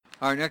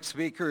Our next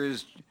speaker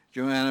is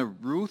Joanna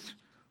Ruth,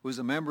 who is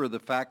a member of the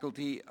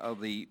faculty of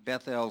the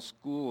Bethel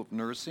School of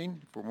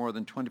Nursing for more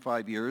than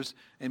 25 years,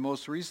 and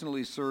most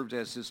recently served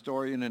as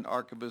historian and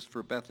archivist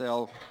for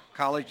Bethel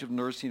College of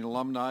Nursing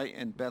alumni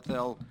and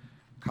Bethel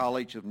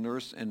College of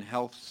Nurse and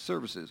Health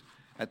Services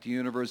at the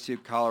University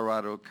of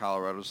Colorado,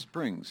 Colorado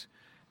Springs.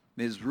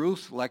 Ms.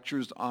 Ruth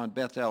lectures on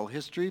Bethel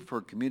history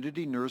for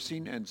community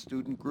nursing and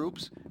student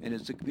groups and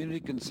is a community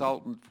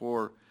consultant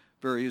for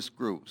various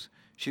groups.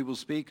 She will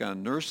speak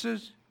on nurse,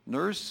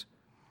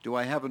 do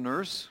I have a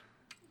nurse?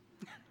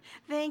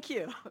 Thank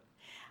you.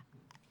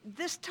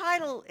 This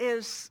title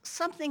is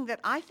something that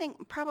I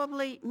think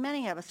probably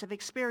many of us have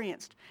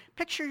experienced.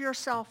 Picture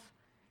yourself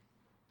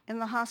in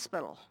the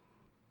hospital,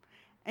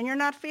 and you're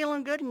not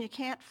feeling good and you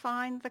can't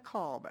find the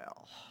call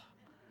bell.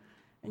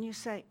 And you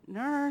say,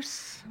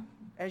 nurse,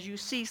 as you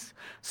see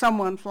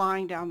someone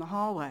flying down the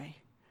hallway.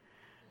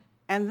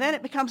 And then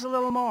it becomes a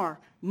little more,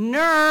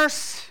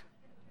 nurse.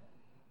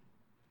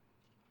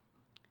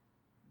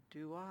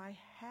 Do I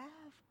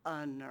have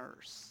a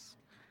nurse?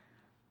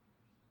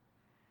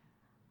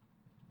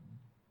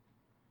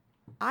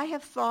 I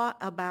have thought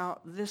about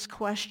this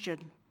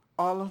question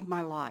all of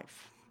my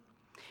life.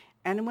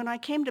 And when I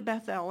came to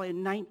Bethel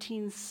in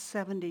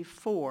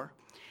 1974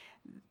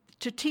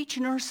 to teach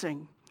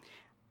nursing,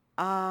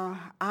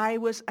 I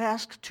was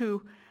asked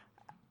to,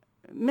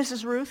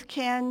 Mrs. Ruth,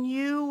 can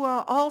you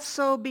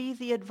also be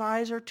the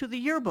advisor to the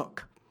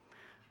yearbook?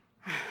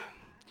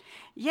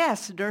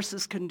 Yes,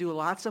 nurses can do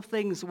lots of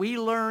things. We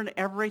learn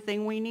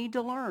everything we need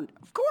to learn.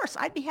 Of course,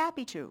 I'd be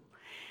happy to.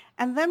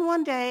 And then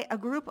one day, a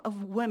group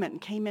of women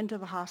came into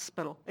the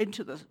hospital,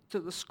 to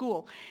the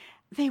school.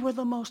 They were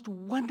the most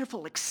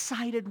wonderful,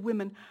 excited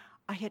women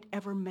I had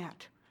ever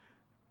met.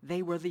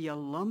 They were the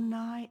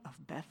alumni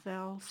of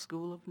Bethel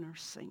School of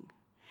Nursing.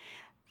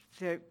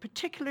 The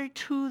particularly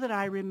two that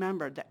I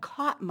remembered that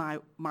caught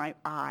my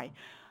eye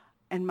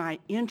and my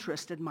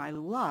interest and my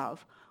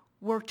love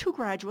were two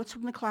graduates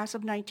from the class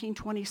of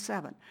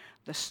 1927.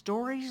 The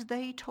stories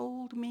they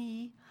told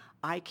me,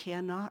 I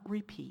cannot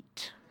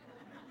repeat.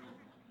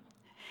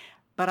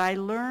 But I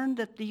learned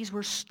that these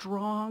were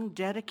strong,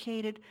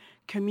 dedicated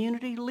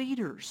community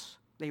leaders.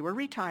 They were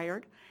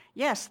retired.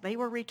 Yes, they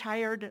were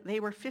retired. They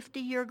were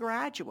 50-year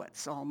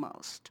graduates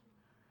almost.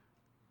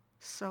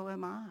 So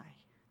am I.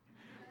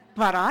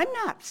 But I'm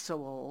not so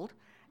old,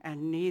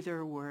 and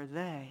neither were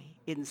they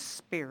in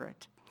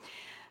spirit.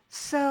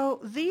 So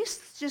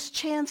these just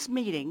chance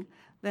meeting,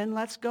 then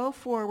let's go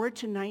forward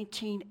to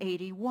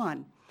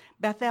 1981.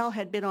 Bethel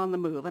had been on the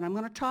move, and I'm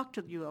going to talk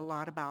to you a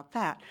lot about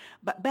that.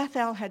 But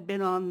Bethel had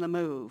been on the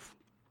move.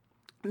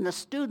 And the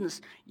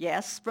students,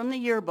 yes, from the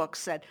yearbook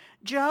said,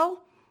 Joe,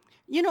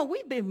 you know,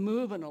 we've been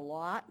moving a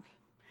lot.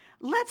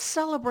 Let's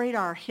celebrate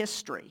our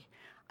history.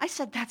 I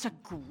said, that's a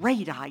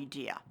great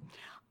idea.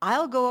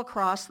 I'll go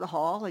across the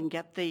hall and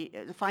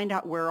find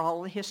out where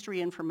all the history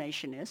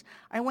information is.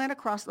 I went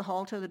across the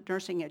hall to the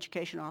nursing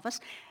education office,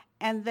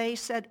 and they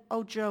said,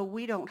 oh, Joe,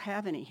 we don't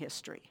have any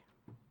history.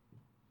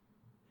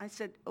 I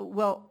said,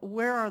 well,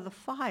 where are the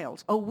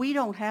files? Oh, we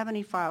don't have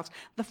any files.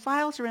 The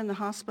files are in the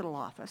hospital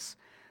office.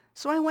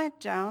 So I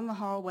went down the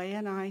hallway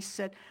and I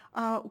said,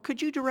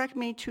 could you direct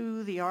me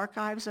to the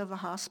archives of the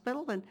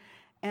hospital?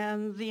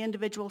 And the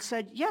individual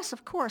said, yes,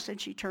 of course.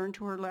 And she turned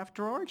to her left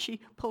drawer and she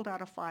pulled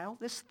out a file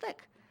this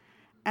thick.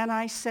 And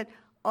I said,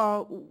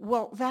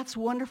 well, that's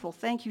wonderful.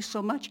 Thank you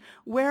so much.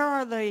 Where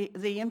are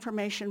the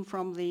information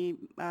from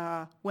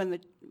when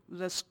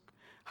the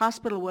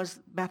hospital was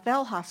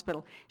Bethel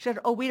Hospital? She said,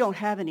 oh, we don't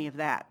have any of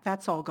that.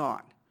 That's all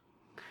gone.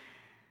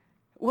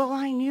 Well,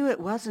 I knew it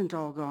wasn't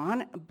all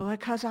gone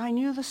because I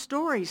knew the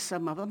stories,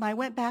 some of them. I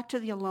went back to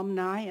the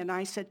alumni and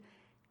I said,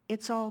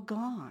 it's all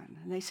gone.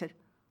 And they said,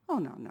 oh,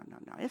 no,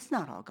 it's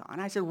not all gone.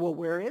 I said, well,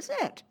 where is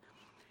it?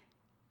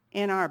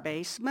 In our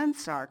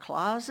basements, our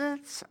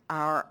closets,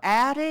 our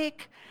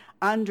attic,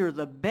 under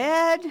the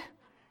bed,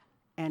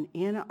 and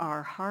in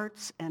our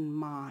hearts and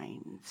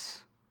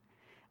minds.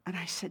 And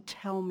I said,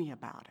 tell me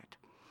about it.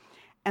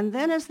 And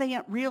then as they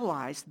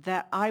realized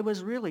that I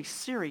was really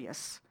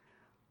serious,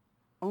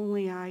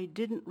 only I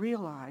didn't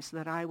realize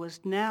that I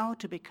was now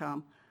to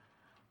become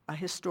a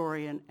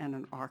historian and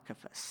an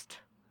archivist.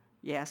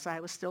 Yes, I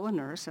was still a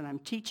nurse, and I'm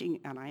teaching,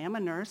 and I am a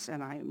nurse,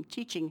 and I am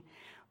teaching,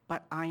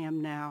 but I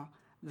am now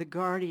the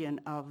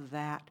guardian of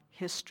that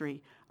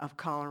history of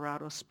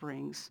Colorado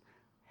Springs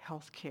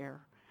healthcare.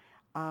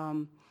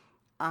 I'm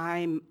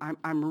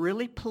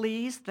really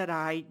pleased that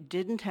I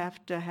didn't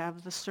have to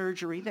have the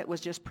surgery that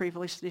was just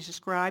previously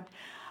described,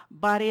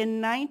 but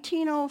in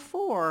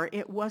 1904,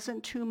 it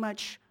wasn't too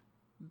much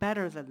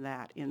better than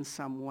that in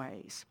some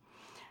ways.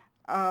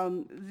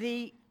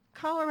 The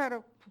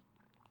Colorado,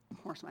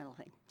 where's my little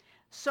thing?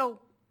 So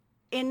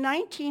in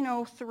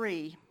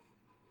 1903,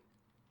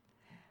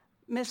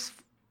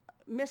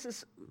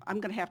 Mrs. I'm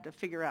going to have to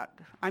figure out.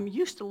 I'm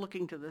used to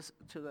looking to the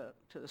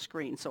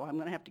screen, so I'm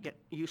going to have to get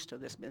used to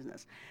this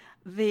business.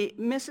 The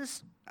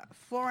Mrs.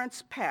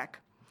 Florence Peck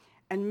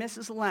and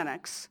Mrs.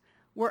 Lennox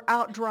were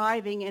out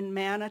driving in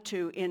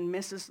Manitou in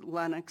Mrs.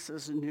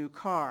 Lennox's new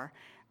car.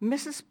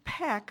 Mrs.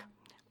 Peck,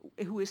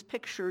 who is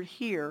pictured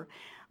here,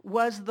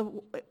 was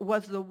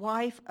the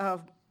wife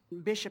of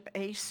Bishop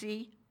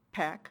A.C.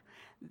 Peck.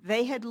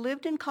 They had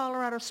lived in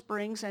Colorado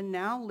Springs and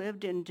now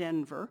lived in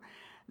Denver.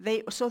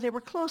 So they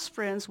were close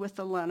friends with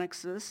the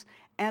Lennoxes,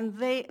 and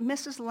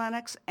Mrs.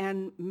 Lennox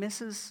and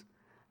Mrs.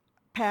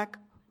 Peck,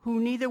 who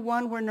neither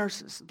one were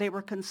nurses, they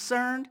were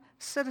concerned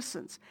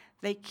citizens.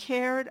 They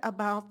cared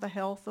about the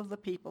health of the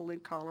people in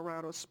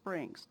Colorado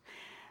Springs.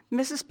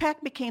 Mrs.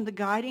 Peck became the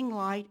guiding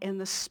light in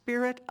the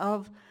spirit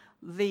of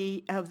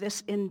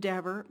this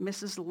endeavor.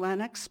 Mrs.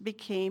 Lennox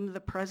became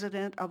the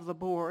president of the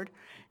board.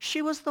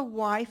 She was the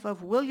wife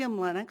of William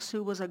Lennox,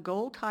 who was a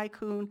gold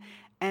tycoon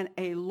and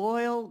a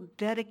loyal,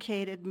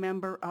 dedicated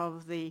member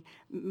of the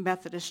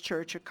Methodist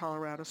Church of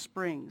Colorado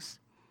Springs.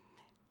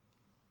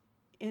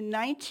 In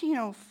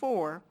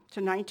 1904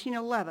 to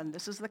 1911,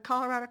 this is the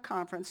Colorado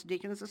Conference,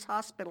 Deaconesses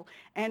Hospital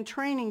and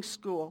Training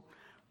School,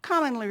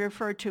 commonly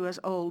referred to as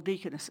Old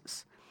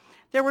Deaconesses.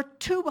 There were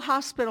two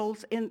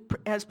hospitals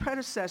as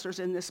predecessors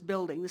in this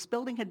building. This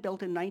building had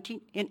built in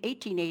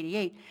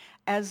 1888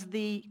 as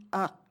the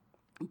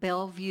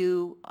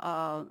Bellevue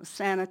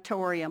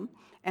Sanatorium,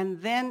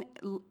 and then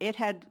it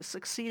had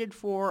succeeded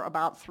for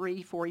about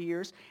 3-4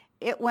 years.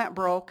 It went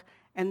broke,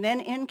 and then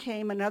in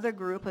came another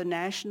group of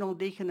national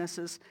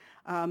deaconesses,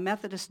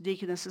 Methodist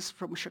deaconesses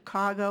from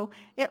Chicago.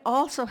 It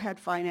also had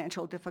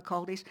financial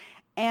difficulties,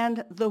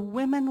 and the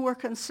women were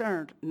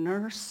concerned.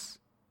 Nurse?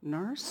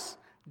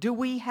 Do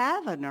we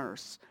have a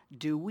nurse?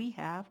 Do we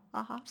have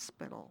a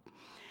hospital?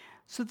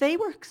 So they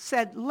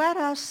said, let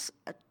us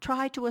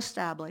try to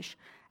establish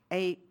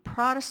a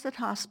Protestant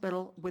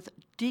hospital with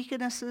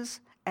deaconesses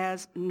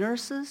as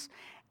nurses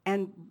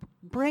and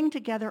bring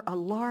together a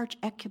large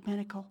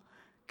ecumenical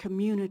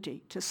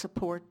community to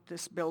support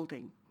this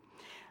building.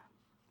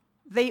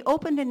 They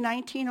opened in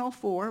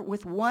 1904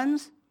 with one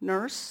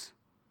nurse,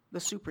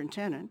 the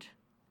superintendent,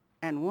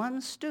 and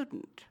one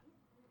student.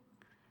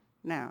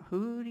 Now,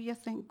 who do you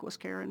think was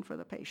caring for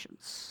the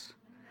patients?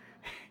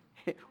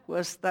 It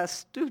was the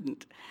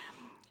student.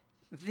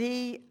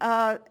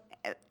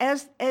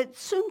 As it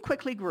soon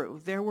quickly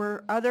grew, there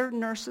were other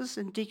nurses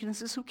and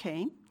deaconesses who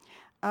came,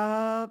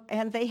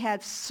 and they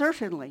had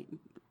certainly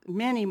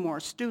many more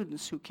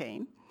students who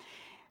came.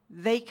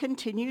 They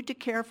continued to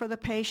care for the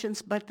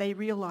patients, but they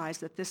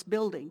realized that this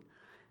building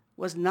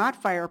was not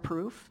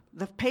fireproof.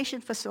 The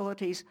patient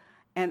facilities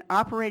and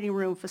operating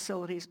room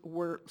facilities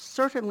were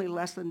certainly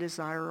less than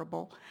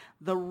desirable.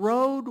 The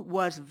road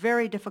was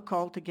very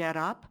difficult to get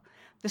up.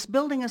 This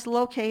building is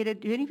located,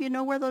 do any of you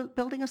know where the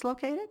building is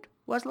located?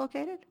 Was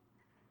located?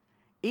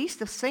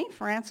 East of St.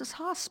 Francis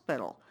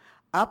Hospital,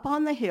 up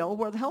on the hill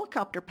where the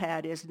helicopter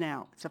pad is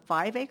now. It's a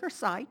 5-acre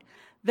site.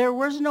 There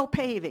was no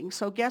paving,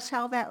 so guess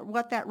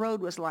what that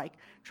road was like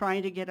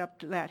trying to get up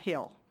to that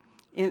hill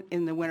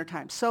in the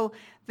wintertime. So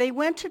they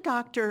went to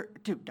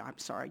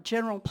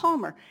General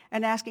Palmer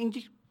and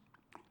asking,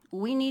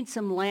 we need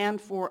some land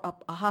for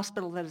a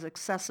hospital that is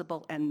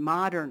accessible and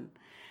modern.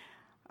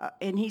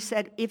 And he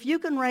said, if you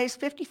can raise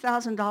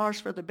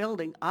 $50,000 for the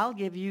building, I'll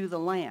give you the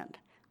land.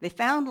 They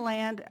found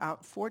land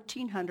out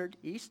 1400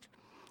 East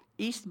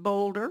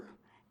Boulder,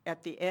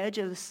 at the edge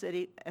of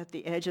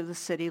the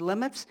city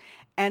limits,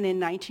 and in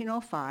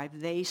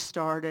 1905 they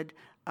started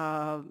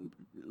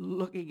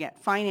looking at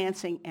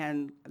financing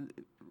and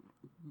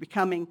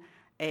becoming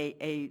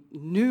a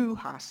new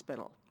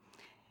hospital.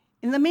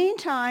 In the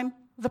meantime,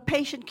 the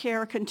patient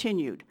care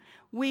continued.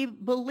 We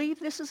believe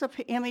this is an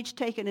image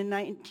taken in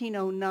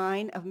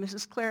 1909 of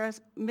Miss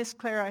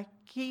Clara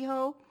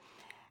Kehoe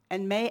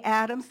and May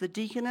Adams, the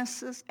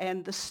deaconesses,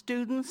 and the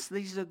students.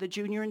 These are the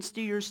junior and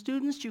senior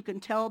students. You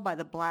can tell by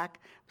the black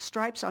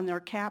stripes on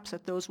their caps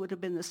that those would have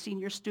been the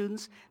senior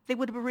students. They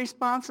would have been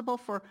responsible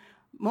for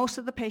most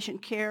of the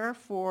patient care,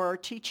 for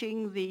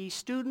teaching the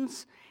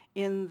students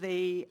in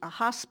the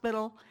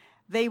hospital.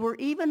 They were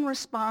even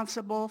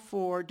responsible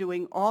for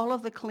doing all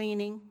of the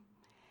cleaning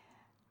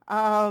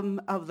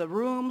of the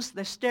rooms,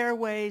 the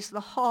stairways, the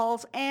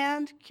halls,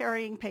 and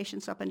carrying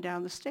patients up and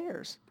down the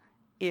stairs,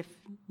 if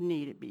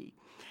needed be.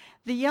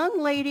 The young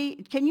lady,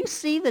 can you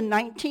see the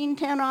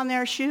 1910 on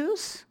their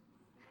shoes?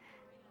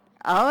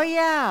 Oh,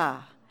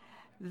 yeah.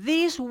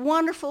 These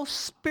wonderful,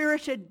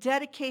 spirited,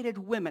 dedicated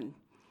women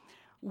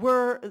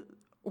were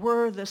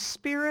the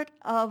spirit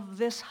of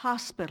this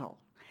hospital.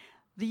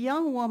 The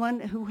young woman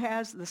who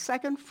has the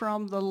second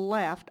from the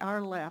left,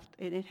 our left,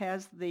 and it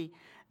has the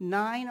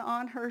 9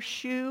 on her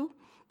shoe,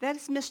 that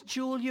is Miss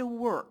Julia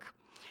Work.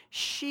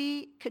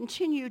 She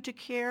continued to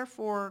care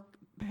for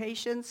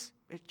patients,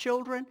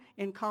 children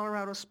in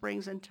Colorado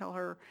Springs until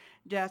her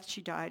death.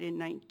 She died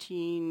in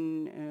she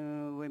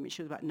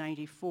was about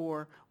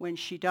 94 when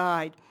she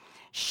died.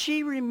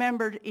 She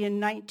remembered in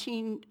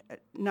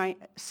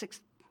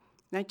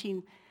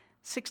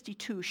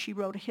 1962, she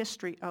wrote a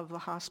history of the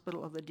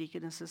hospital, of the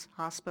Deaconesses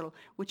Hospital,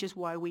 which is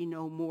why we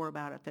know more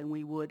about it than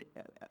we would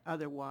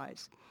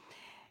otherwise.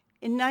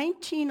 In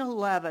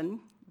 1911,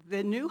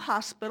 the new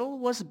hospital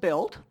was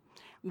built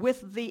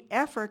with the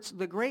efforts,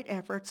 the great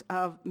efforts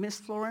of Miss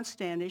Florence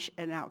Standish,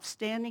 an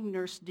outstanding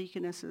nurse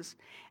deaconesses,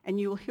 and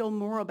you'll hear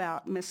more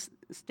about Miss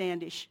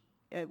Standish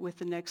with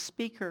the next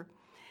speaker.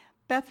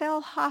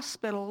 Bethel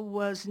Hospital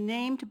was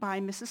named by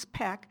Mrs.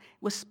 Peck,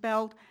 was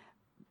spelled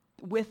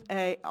with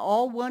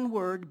all one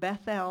word,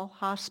 Bethel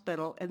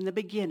Hospital, in the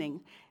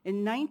beginning.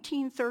 In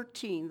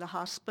 1913, the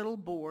hospital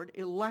board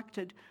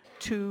elected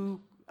to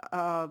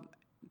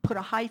put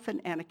a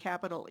hyphen and a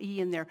capital E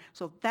in there.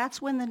 So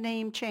that's when the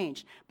name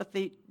changed. But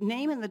the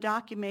name in the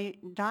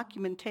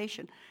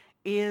documentation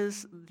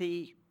is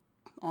the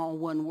all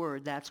one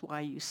word. That's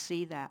why you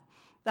see that.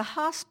 The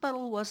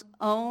hospital was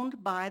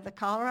owned by the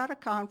Colorado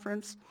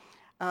Conference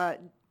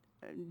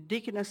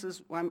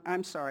Deaconesses,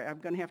 I'm sorry, I'm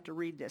going to have to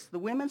read this. The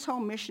Women's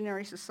Home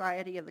Missionary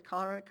Society of the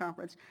Colorado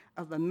Conference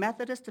of the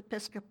Methodist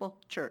Episcopal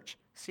Church.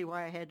 See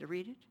why I had to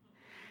read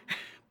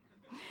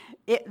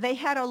it? They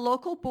had a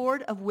local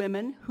board of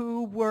women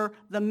who were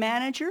the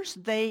managers.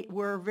 They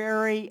were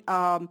very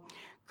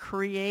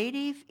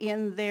creative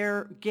in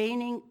their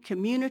gaining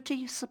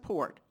community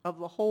support of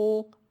the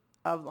whole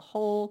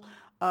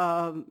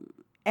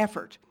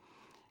effort.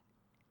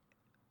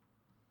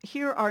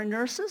 Here are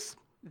nurses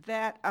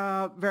that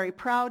very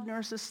proud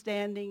nurses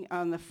standing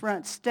on the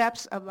front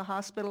steps of the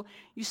hospital.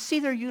 You see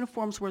their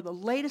uniforms were the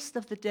latest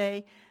of the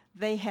day.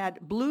 They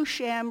had blue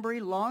chambray,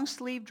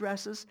 long-sleeve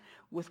dresses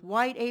with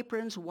white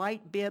aprons,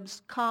 white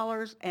bibs,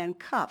 collars, and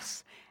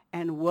cuffs.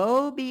 And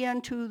woe be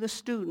unto the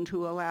student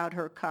who allowed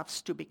her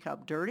cuffs to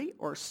become dirty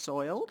or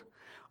soiled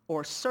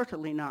or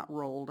certainly not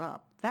rolled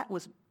up. That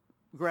was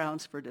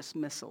grounds for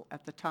dismissal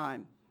at the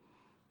time.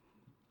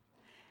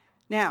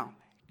 Now,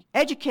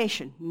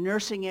 education,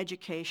 nursing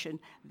education.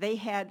 They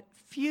had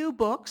few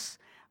books,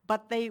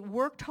 but they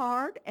worked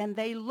hard and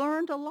they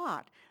learned a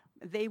lot.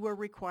 They were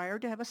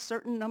required to have a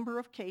certain number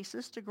of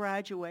cases to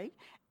graduate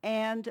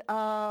and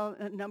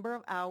a number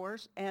of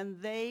hours,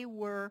 and they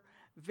were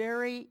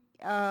very,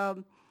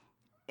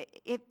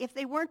 if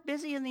they weren't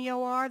busy in the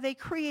OR, they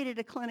created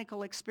a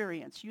clinical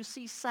experience. You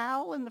see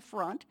Sal in the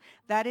front.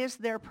 That is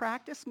their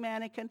practice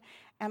mannequin.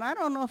 And I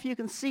don't know if you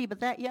can see, but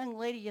that young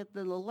lady at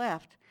the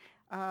left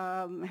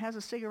has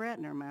a cigarette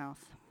in her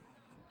mouth.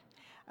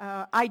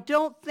 I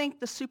don't think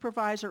the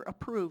supervisor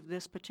approved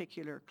this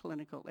particular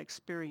clinical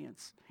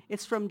experience.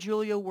 It's from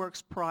Julia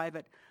Work's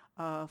private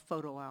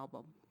photo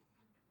album.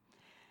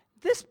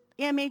 This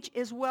image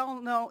is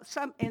well known,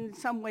 in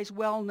some ways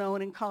well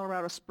known in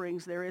Colorado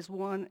Springs. There is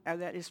one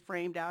that is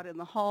framed out in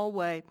the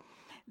hallway.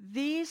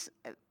 These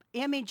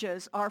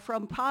images are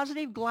from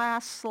positive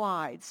glass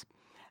slides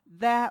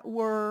that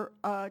were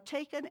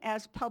taken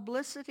as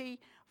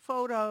publicity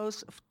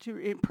photos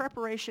in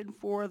preparation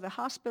for the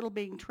hospital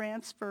being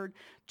transferred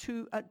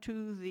to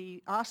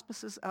the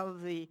auspices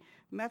of the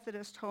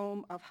Methodist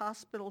Home of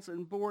Hospitals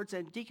and Boards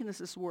and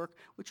Deaconesses Work,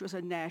 which was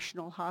a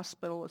national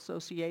hospital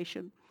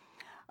association.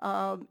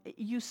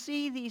 You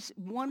see these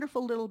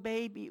wonderful little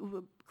baby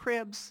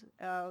cribs,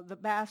 the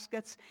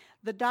baskets.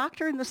 The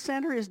doctor in the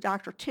center is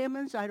Dr.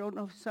 Timmons. I don't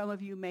know if some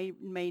of you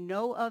may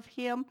know of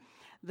him.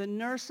 The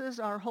nurses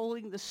are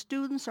holding, the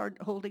students are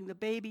holding the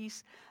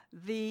babies.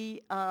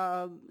 The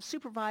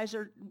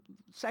supervisor,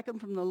 second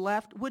from the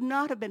left, would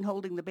not have been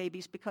holding the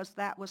babies because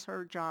that was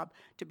her job,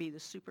 to be the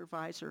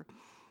supervisor.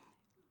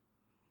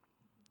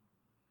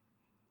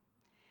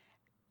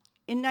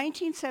 In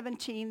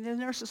 1917, the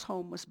nurses'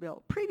 home was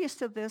built. Previous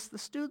to this, the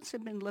students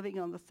had been living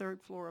on the third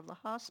floor of the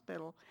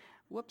hospital.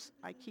 Whoops,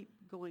 I keep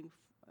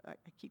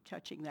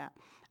touching that.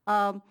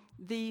 The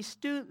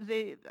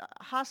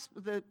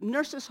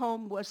nurses'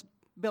 home was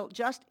built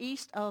just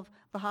east of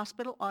the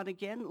hospital on,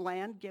 again,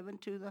 land given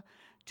to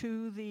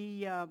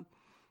the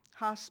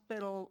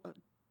hospital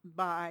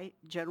by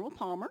General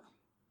Palmer.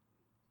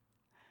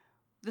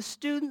 The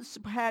students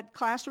had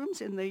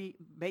classrooms in the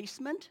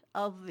basement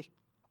of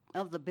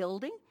the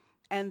building,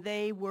 and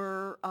they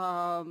were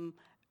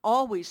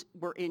always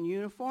were in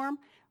uniform.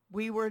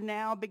 We were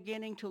now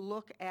beginning to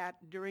look at,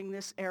 during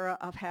this era,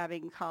 of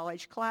having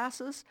college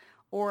classes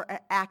or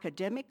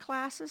academic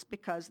classes,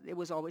 because it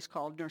was always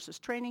called nurses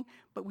training,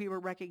 but we were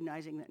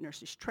recognizing that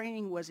nurses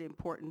training was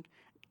important,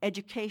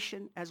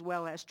 education as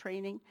well as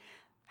training.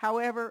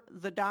 However,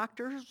 the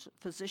doctors,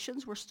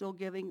 physicians were still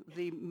giving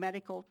the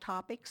medical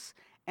topics,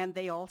 and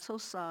they also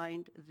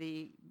signed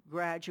the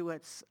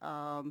graduates'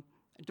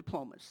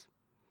 diplomas.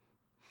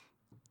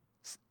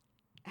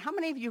 How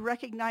many of you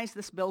recognize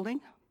this building?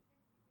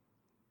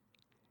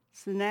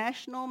 It's the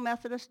National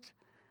Methodist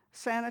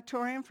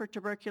Sanatorium for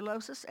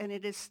Tuberculosis, and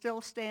it is still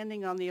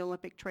standing on the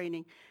Olympic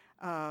Training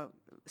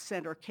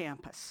Center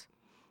campus.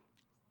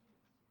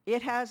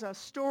 It has a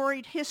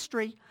storied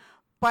history,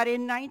 but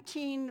in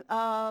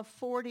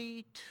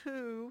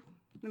 1942,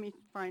 let me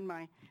find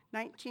my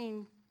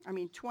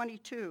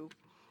 22,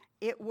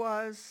 it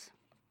was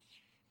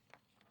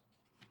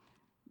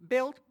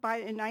built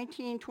in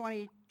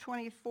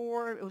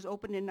 1924. It was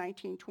opened in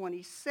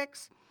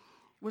 1926. It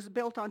was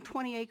built on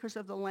 20 acres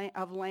of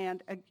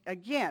land,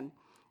 again,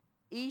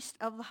 east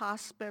of the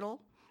hospital,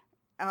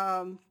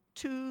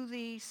 to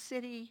the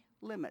city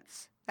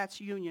limits.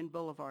 That's Union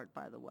Boulevard,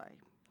 by the way.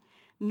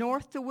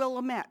 North to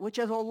Willamette, which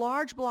is a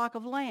large block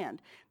of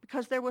land,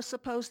 because there was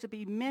supposed to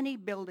be many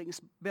buildings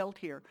built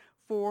here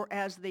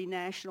as the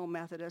National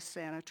Methodist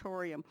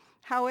Sanatorium.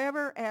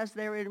 However, as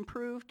there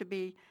improved to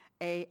be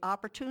an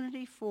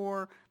opportunity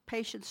for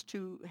patients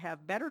to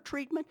have better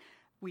treatment,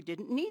 we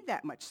didn't need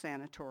that much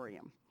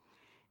sanatorium.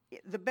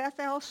 The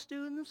Bethel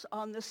students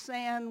on the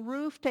sand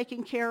roof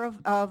taking care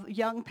of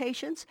young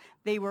patients,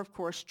 they were of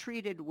course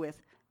treated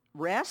with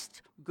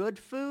rest, good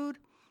food,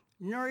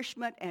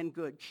 nourishment, and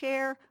good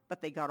care, but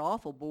they got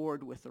awful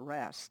bored with the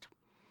rest.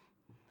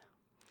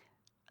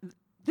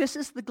 This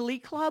is the Glee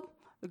Club.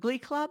 The Glee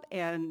Club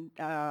and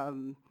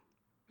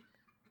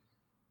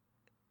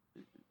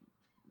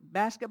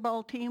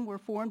basketball team were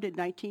formed in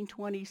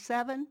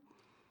 1927.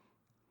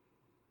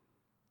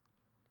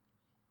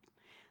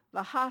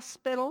 The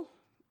hospital,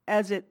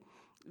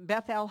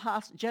 Bethel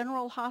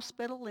General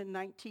Hospital in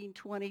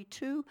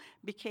 1922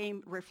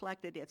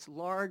 reflected its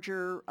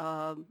larger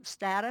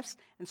status,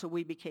 and so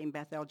we became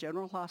Bethel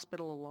General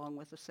Hospital along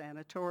with the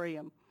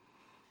sanatorium.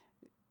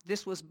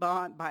 This was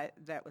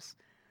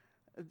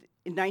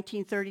in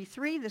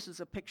 1933. This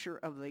is a picture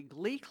of the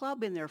Glee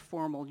Club in their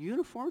formal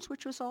uniforms,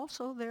 which was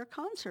also their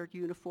concert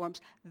uniforms.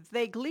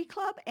 The Glee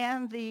Club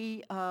and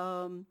the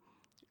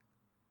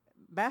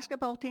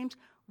basketball teams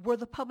were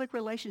the public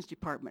relations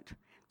department.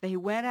 They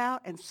went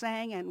out and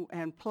sang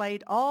and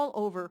played all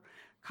over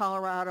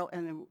Colorado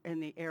and in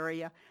the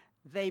area.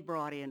 They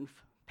brought in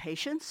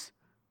patients,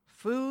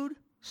 food,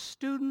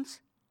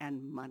 students,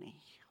 and money.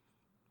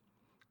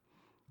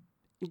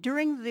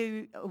 During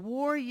the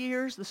war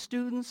years, the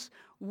students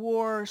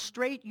wore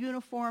straight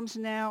uniforms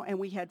now, and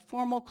we had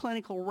formal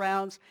clinical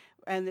rounds,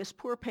 and this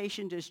poor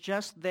patient is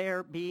just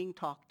there being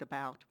talked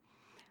about.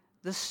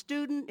 The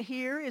student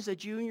here is a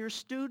junior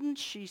student.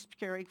 She's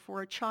caring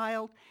for a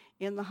child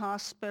in the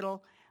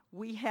hospital.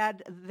 We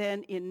had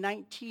then in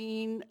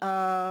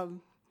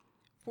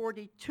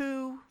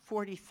 1942,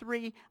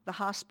 43, the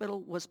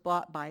hospital was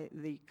bought by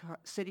the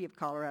city of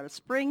Colorado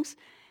Springs,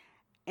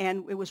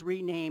 and it was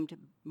renamed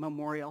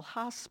Memorial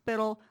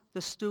Hospital.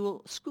 The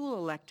school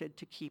elected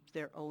to keep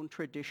their own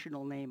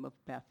traditional name of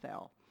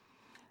Bethel.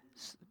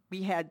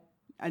 We had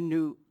a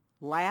new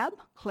lab,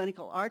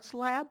 clinical arts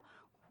lab,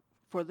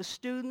 for the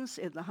students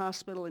in the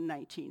hospital in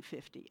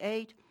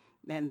 1958.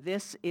 And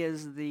this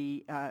is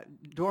the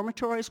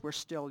dormitories were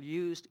still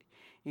used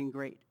in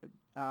great,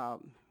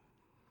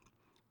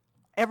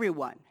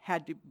 everyone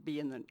had to be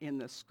in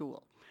the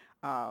school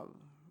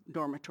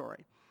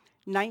dormitory.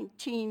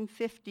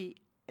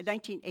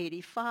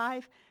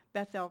 1985,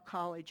 Bethel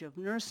College of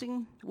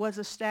Nursing was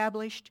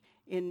established.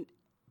 In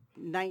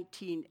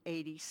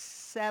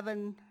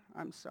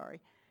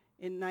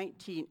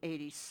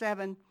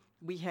 1987,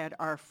 we had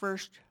our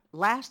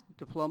last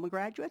diploma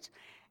graduates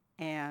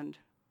and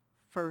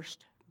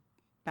first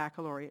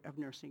baccalaureate of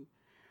nursing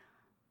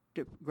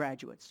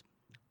graduates.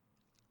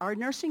 Our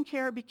nursing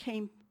care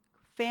became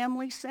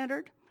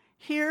family-centered.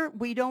 Here,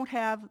 we don't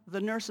have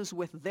the nurses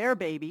with their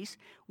babies.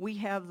 We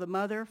have the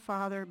mother,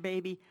 father,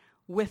 baby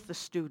with the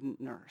student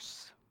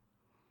nurse.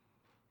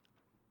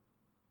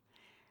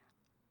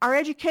 Our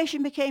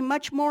education became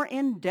much more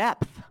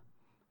in-depth.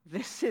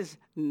 This is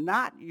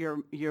not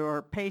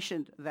your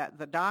patient that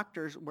the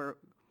doctors were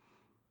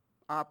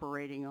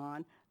operating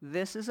on.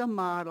 This is a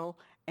model,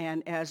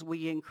 and as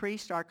we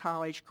increased our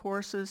college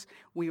courses,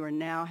 we were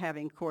now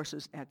having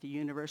courses at the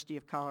University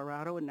of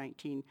Colorado in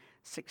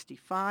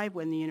 1965.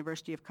 When the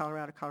University of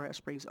Colorado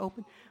Springs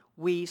opened,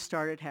 we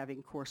started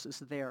having courses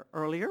there.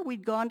 Earlier,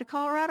 we'd gone to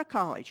Colorado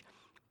College.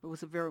 It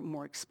was very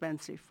more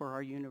expensive for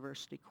our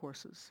university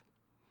courses.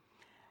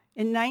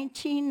 In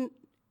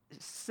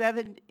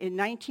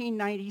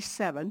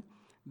 1997,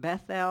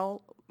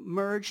 Bethel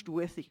merged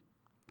with the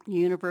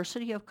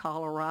University of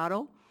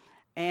Colorado,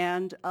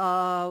 and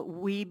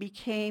we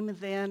became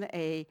then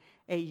a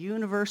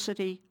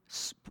university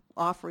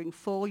offering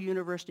full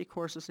university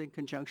courses in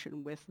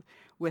conjunction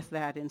with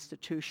that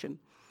institution.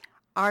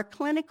 Our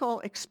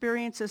clinical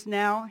experiences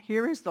now,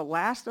 here is the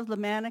last of the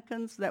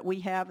mannequins that we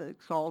have.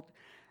 It's called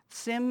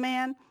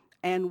SimMan,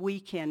 and we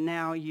can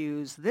now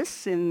use this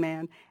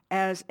SimMan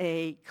as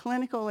a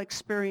clinical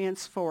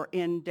experience for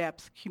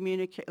in-depth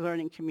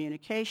learning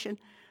communication,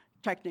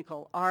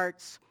 technical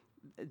arts,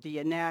 the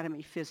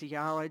anatomy,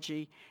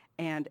 physiology,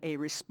 and a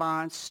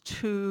response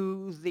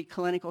to the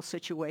clinical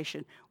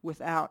situation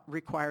without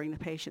requiring the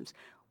patients.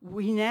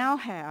 We now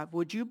have,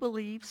 would you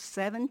believe,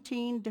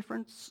 17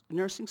 different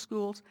nursing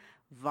schools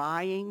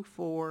vying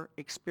for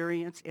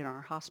experience in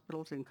our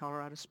hospitals in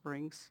Colorado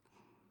Springs.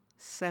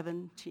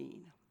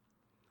 17.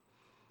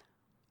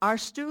 Our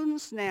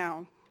students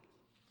now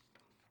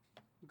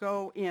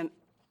go in,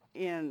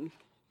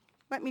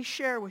 let me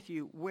share with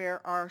you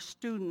where our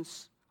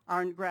students,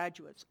 our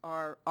graduates,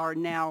 are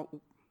now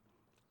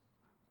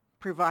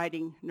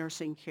providing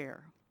nursing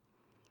care.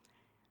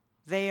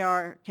 They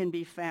can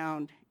be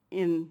found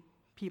in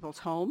people's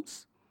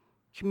homes,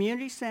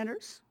 community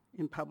centers,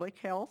 in public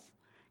health,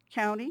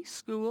 county,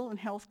 school, and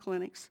health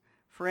clinics,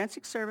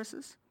 forensic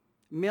services,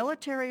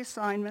 military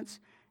assignments,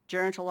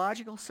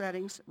 gerontological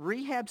settings,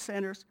 rehab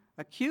centers,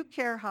 acute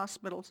care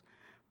hospitals,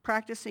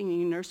 practicing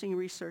in nursing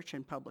research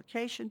and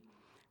publication.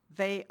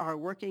 They are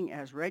working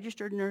as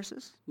registered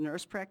nurses,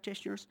 nurse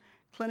practitioners,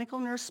 clinical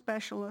nurse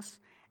specialists,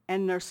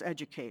 and nurse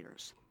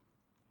educators.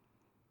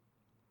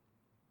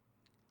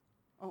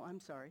 Oh, I'm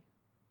sorry.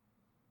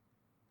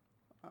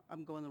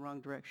 I'm going the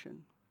wrong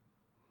direction.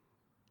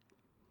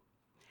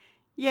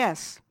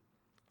 Yes,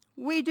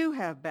 we do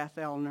have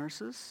Bethel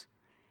nurses.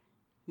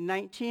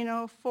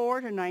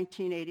 1904 to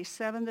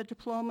 1987, the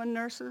diploma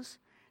nurses.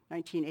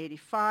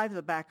 1985,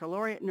 the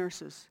baccalaureate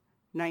nurses.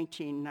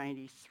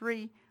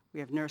 1993, we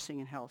have nursing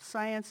and health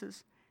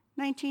sciences.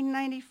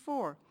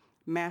 1994,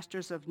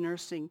 masters of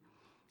nursing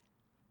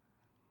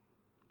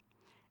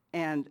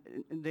and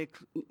the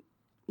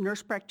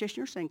nurse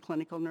practitioners and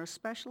clinical nurse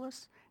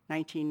specialists.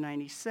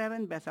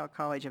 1997, Bethel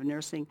College of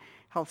Nursing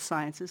Health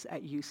Sciences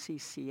at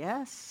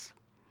UCCS.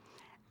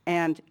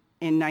 And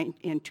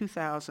in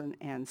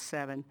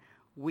 2007,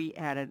 we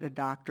added a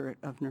doctorate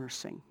of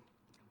nursing.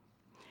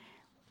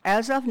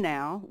 As of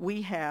now,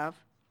 we have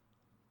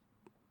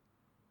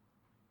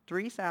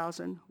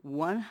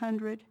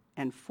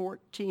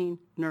 3,114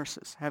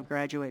 nurses have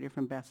graduated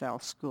from Bethel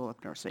School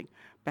of Nursing,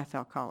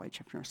 Bethel College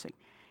of Nursing.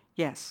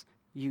 Yes,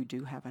 you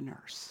do have a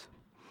nurse.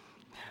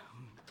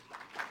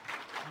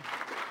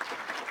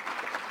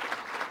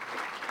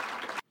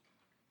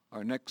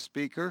 Our next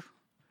speaker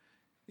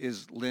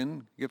is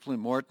Lynn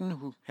Gifflin-Morton,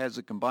 who has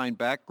a combined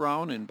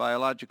background in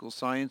biological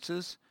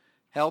sciences,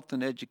 health,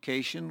 and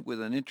education with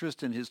an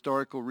interest in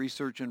historical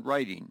research and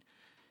writing.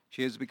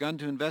 She has begun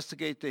to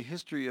investigate the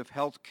history of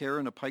health care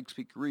in the Pikes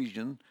Peak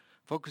region,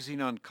 focusing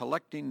on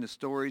collecting the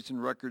stories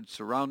and records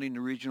surrounding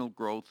the regional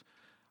growth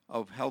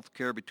of health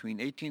care between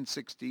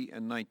 1860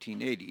 and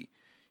 1980.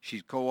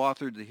 She's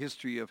co-authored The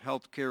History of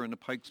Health Care in the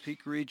Pikes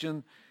Peak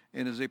region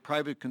and is a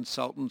private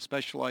consultant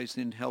specialized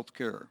in health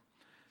care.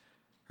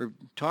 Her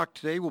talk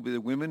today will be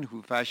the women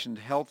who fashioned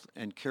health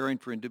and caring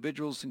for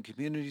individuals and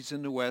communities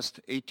in the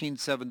West,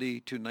 1870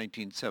 to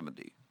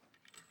 1970.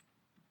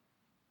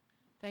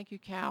 Thank you,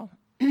 Cal,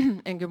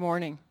 and good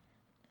morning.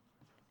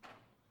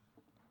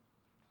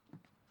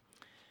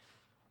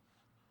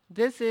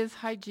 This is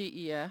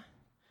Hygeia,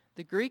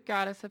 the Greek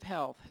goddess of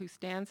health, who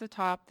stands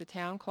atop the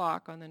town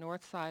clock on the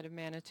north side of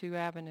Manitou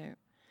Avenue.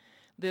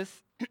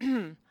 This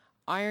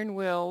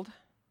iron-willed,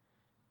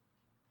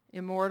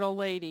 immortal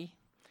lady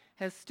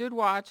has stood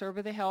watch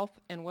over the health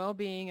and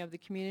well-being of the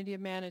community of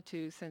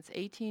Manitou since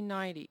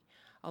 1890,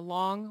 a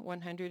long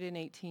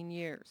 118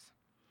 years.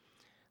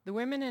 The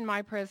women in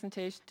my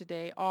presentation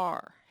today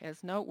are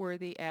as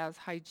noteworthy as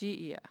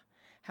Hygeia.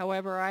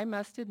 However, I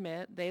must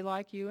admit they,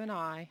 like you and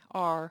I,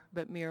 are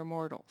but mere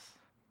mortals.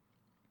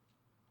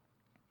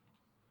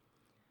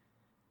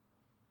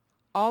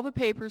 All the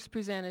papers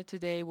presented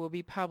today will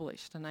be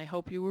published, and I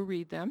hope you will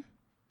read them.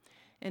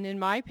 And in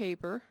my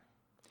paper,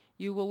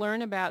 you will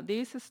learn about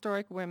these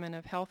historic women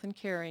of health and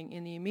caring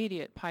in the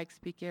immediate Pikes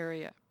Peak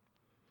area.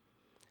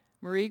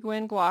 Marie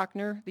Gwen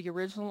Glockner, the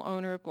original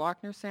owner of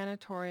Glockner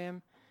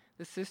Sanatorium,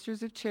 the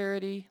Sisters of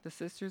Charity, the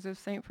Sisters of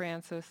St.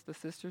 Francis, the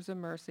Sisters of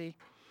Mercy,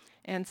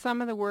 and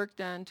some of the work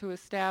done to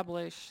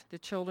establish the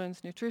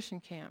Children's Nutrition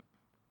Camp.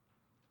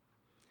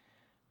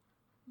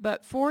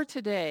 But for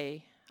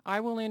today, I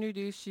will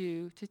introduce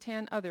you to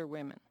 10 other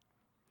women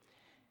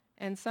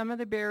and some of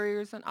the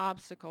barriers and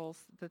obstacles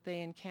that they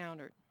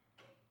encountered.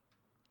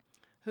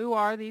 Who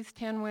are these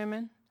 10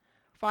 women?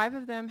 5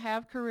 of them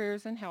have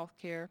careers in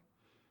healthcare,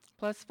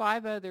 plus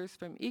 5 others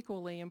from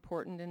equally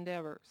important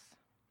endeavors.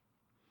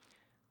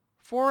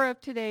 4 of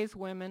today's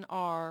women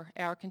are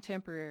our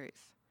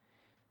contemporaries,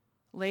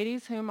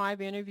 ladies whom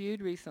I've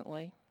interviewed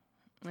recently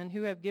and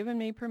who have given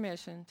me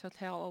permission to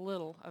tell a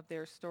little of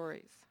their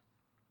stories.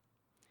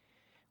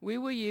 We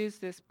will use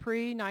this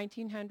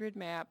pre-1900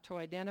 map to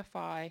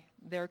identify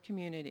their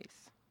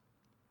communities.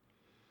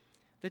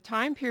 The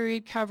time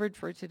period covered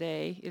for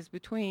today is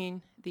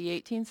between the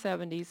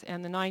 1870s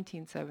and the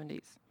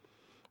 1970s.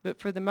 But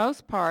for the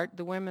most part,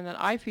 the women that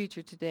I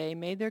feature today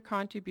made their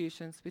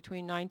contributions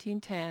between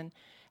 1910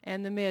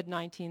 and the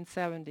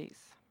mid-1970s.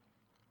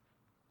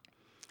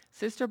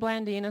 Sister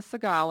Blandina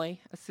Sagali,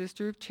 a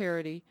Sister of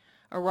Charity,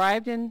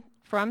 arrived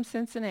from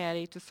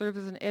Cincinnati to serve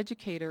as an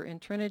educator in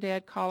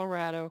Trinidad,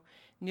 Colorado,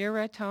 near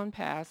Raton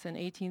Pass in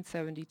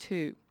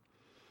 1872.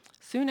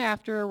 Soon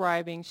after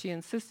arriving, she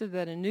insisted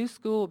that a new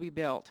school be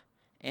built,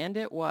 and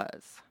it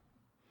was.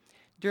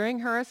 During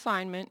her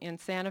assignment in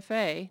Santa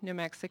Fe, New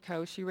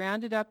Mexico, she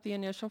rounded up the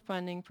initial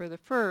funding for the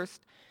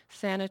first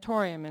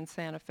sanatorium in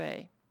Santa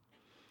Fe.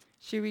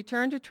 She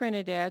returned to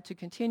Trinidad to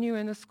continue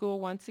in the school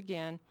once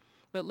again,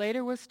 but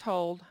later was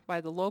told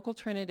by the local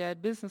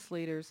Trinidad business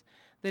leaders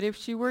that if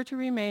she were to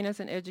remain as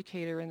an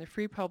educator in the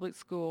free public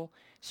school,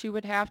 she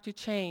would have to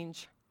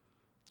change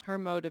her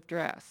mode of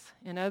dress.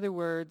 In other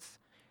words,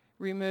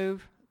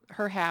 remove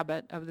her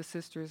habit of the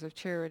Sisters of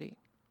Charity.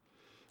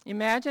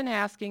 Imagine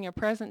asking a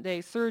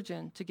present-day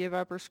surgeon to give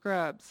up her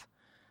scrubs,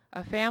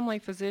 a family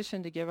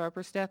physician to give up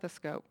her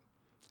stethoscope.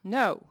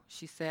 No,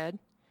 she said,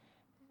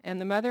 and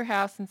the Mother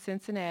House in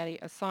Cincinnati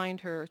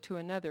assigned her to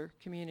another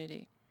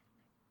community.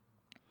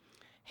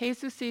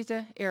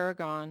 Jesucita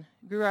Aragon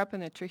grew up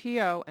in the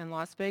Trujillo and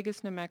Las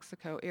Vegas, New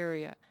Mexico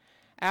area.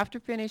 After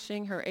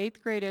finishing her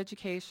 8th grade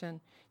education,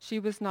 she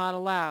was not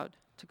allowed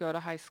to go to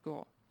high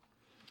school.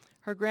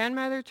 Her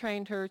grandmother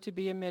trained her to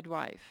be a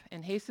midwife,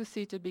 and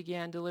Jesucita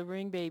began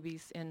delivering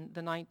babies in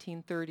the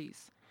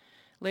 1930s.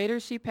 Later,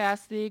 she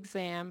passed the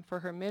exam for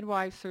her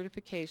midwife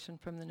certification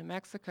from the New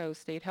Mexico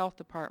State Health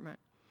Department.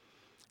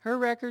 Her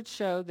records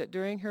showed that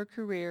during her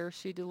career,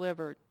 she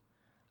delivered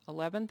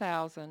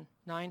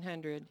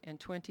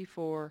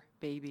 11,924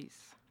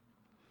 babies.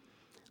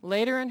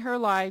 Later in her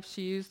life,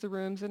 she used the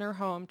rooms in her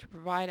home to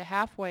provide a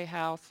halfway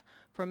house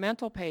for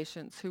mental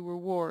patients who were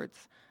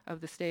wards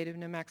of the state of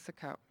New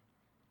Mexico.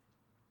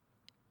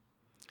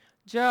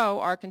 Jo,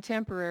 our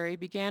contemporary,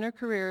 began her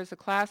career as a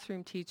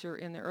classroom teacher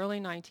in the early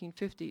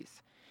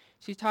 1950s.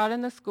 She taught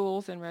in the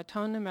schools in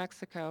Raton, New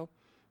Mexico,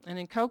 and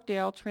in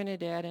Cokedale,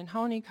 Trinidad, and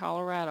Honey,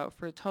 Colorado,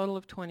 for a total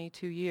of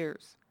 22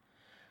 years.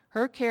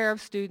 Her care of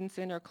students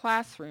in her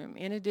classroom,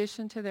 in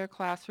addition to their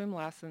classroom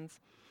lessons,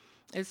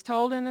 is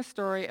told in the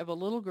story of a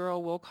little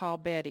girl we'll call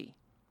Betty.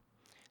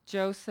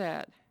 Jo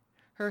said,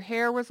 "Her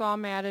hair was all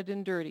matted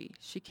and dirty.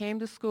 She came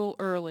to school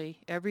early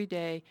every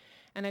day,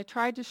 and I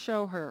tried to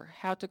show her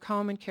how to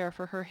comb and care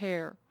for her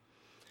hair.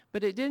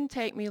 But it didn't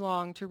take me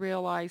long to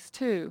realize,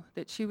 too,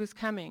 that she was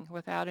coming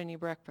without any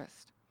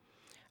breakfast.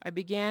 I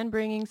began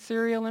bringing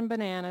cereal and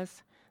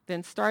bananas,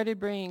 then started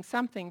bringing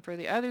something for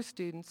the other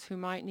students who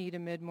might need a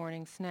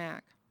mid-morning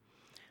snack.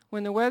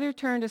 When the weather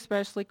turned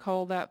especially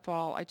cold that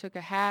fall, I took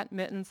a hat,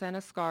 mittens, and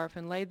a scarf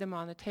and laid them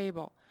on the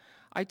table.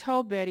 I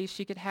told Betty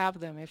she could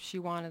have them if she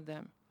wanted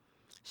them.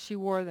 She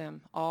wore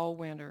them all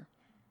winter."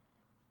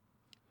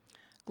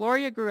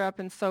 Gloria grew up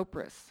in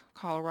Sopris,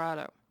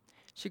 Colorado.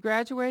 She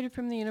graduated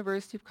from the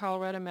University of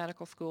Colorado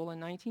Medical School in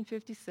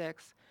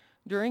 1956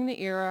 during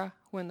the era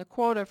when the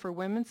quota for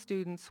women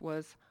students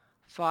was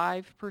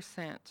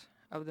 5%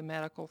 of the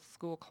medical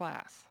school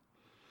class.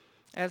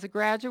 As a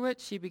graduate,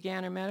 she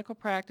began her medical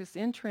practice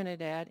in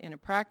Trinidad in a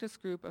practice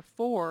group of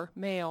 4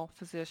 male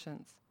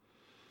physicians.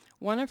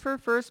 One of her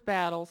first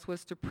battles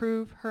was to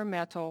prove her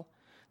mettle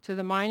to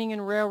the mining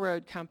and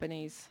railroad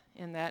companies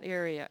in that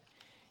area.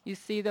 You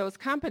see, those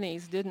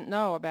companies didn't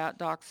know about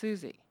Doc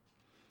Susie,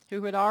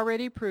 who had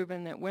already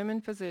proven that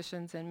women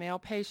physicians and male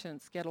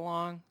patients get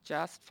along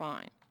just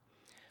fine.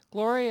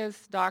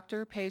 Gloria's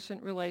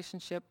doctor-patient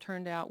relationship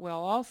turned out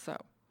well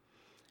also.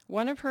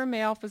 One of her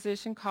male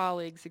physician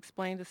colleagues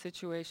explained the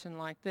situation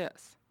like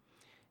this: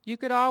 "You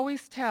could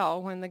always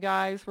tell when the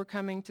guys were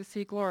coming to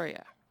see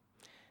Gloria.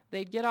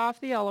 They'd get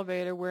off the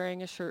elevator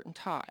wearing a shirt and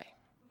tie.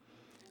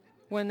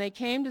 When they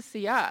came to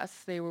see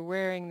us, they were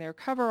wearing their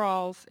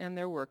coveralls and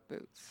their work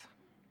boots."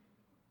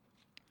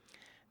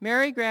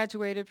 Mary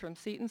graduated from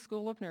Seton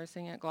School of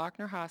Nursing at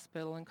Glockner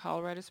Hospital in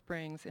Colorado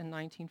Springs in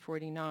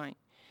 1949.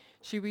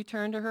 She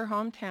returned to her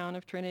hometown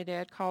of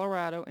Trinidad,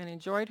 Colorado, and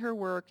enjoyed her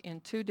work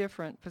in 2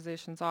 different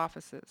physicians'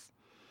 offices.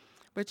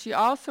 But she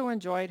also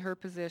enjoyed her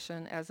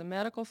position as a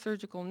medical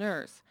surgical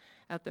nurse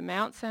at the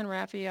Mount San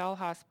Rafael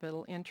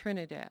Hospital in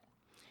Trinidad.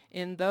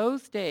 In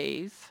those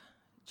days,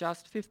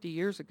 just 50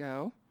 years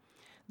ago,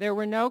 there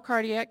were no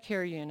cardiac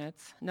care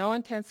units, no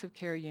intensive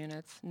care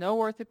units, no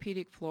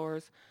orthopedic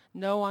floors,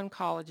 no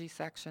oncology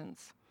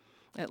sections,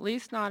 at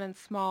least not in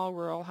small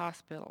rural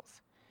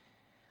hospitals.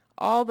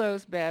 All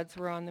those beds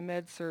were on the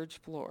med-surg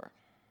floor.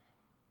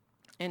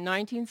 In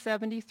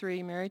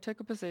 1973, Mary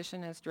took a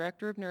position as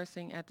director of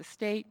nursing at the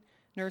state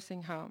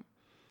nursing home,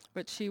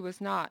 but she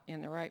was not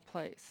in the right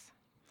place.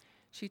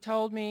 She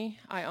told me,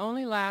 "I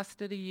only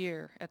lasted a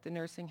year at the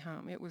nursing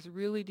home. It was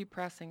really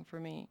depressing for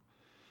me.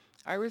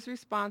 I was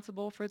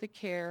responsible for the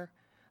care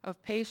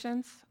of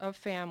patients, of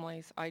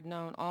families I'd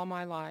known all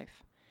my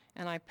life,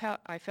 and I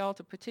felt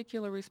a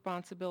particular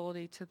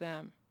responsibility to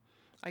them.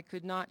 I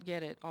could not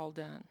get it all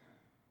done."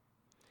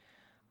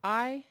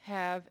 I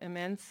have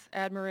immense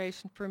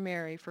admiration for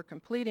Mary for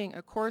completing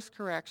a course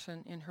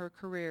correction in her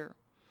career.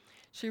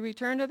 She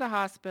returned to the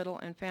hospital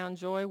and found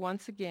joy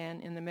once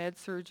again in the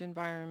med-surg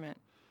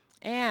environment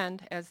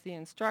and as the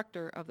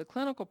instructor of the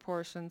clinical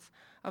portions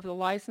of the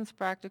licensed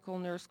practical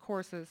nurse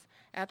courses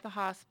at the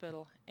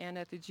hospital and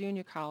at the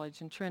junior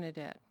college in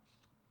Trinidad.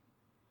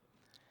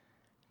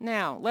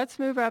 Now, let's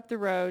move up the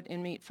road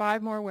and meet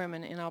 5 more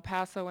women in El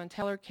Paso and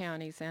Teller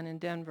counties and in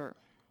Denver.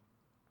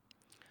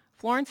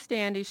 Florence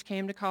Standish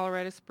came to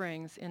Colorado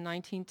Springs in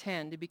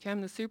 1910 to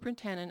become the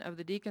superintendent of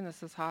the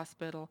Deaconesses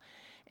Hospital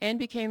and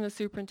became the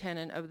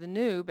superintendent of the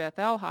new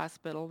Bethel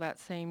Hospital that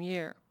same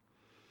year.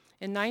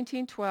 In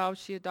 1912,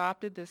 she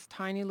adopted this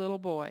tiny little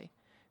boy,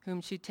 whom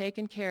she'd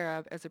taken care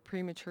of as a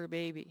premature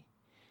baby.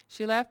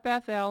 She left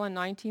Bethel in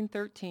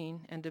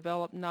 1913 and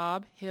developed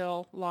Nob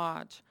Hill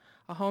Lodge,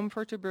 a home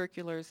for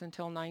tuberculars,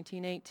 until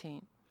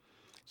 1918.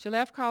 She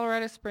left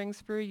Colorado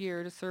Springs for a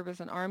year to serve as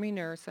an Army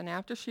nurse, and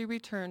after she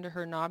returned to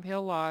her Nob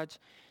Hill Lodge,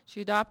 she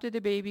adopted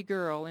a baby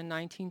girl in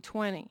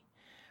 1920.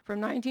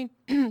 From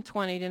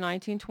 1920 to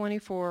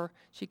 1924,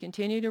 she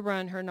continued to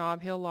run her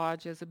Nob Hill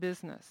Lodge as a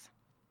business.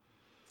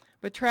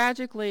 But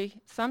tragically,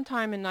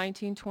 sometime in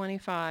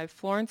 1925,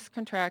 Florence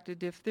contracted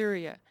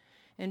diphtheria,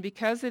 and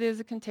because it is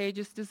a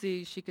contagious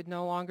disease, she could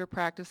no longer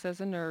practice as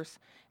a nurse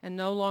and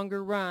no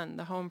longer run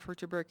the home for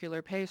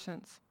tubercular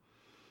patients.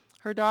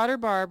 Her daughter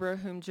Barbara,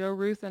 whom Joe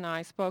Ruth and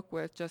I spoke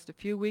with just a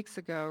few weeks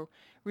ago,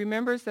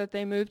 remembers that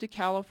they moved to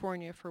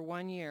California for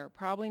 1 year,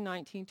 probably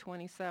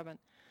 1927,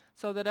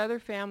 so that other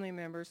family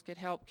members could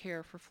help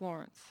care for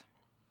Florence.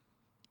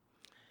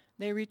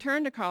 They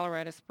returned to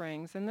Colorado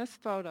Springs, and this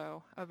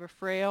photo of a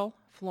frail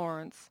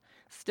Florence,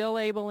 still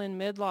able in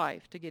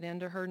midlife to get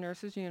into her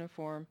nurse's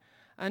uniform,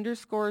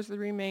 underscores the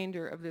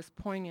remainder of this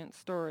poignant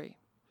story.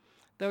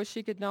 Though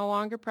she could no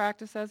longer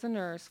practice as a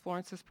nurse,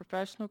 Florence's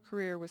professional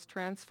career was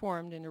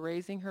transformed into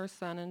raising her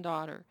son and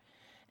daughter,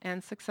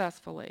 and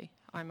successfully,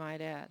 I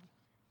might add.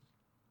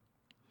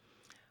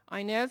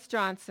 Inez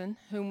Johnson,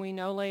 whom we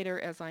know later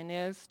as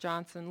Inez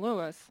Johnson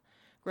Lewis,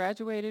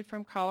 graduated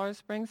from Colorado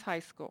Springs High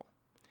School.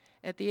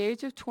 At the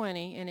age of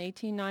 20 in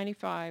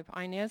 1895,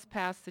 Inez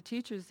passed the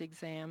teacher's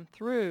exam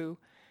through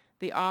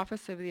the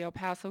office of the El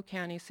Paso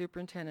County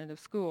Superintendent of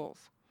Schools.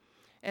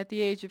 At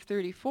the age of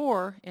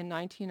 34 in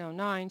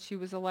 1909, she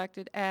was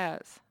elected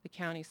as the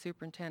county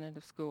superintendent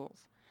of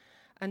schools.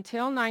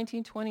 Until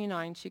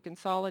 1929, she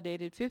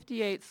consolidated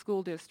 58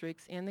 school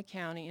districts in the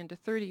county into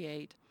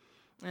 38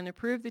 and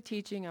approved the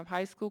teaching of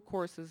high school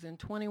courses in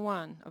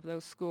 21 of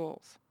those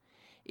schools.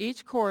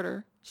 Each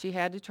quarter, she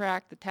had to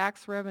track the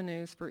tax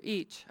revenues for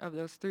each of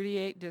those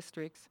 38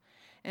 districts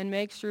and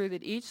make sure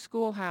that each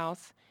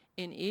schoolhouse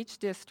in each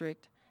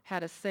district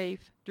had a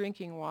safe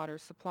drinking water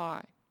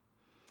supply.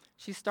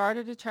 She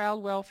started a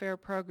child welfare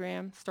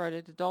program,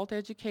 started adult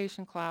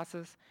education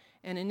classes,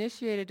 and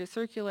initiated a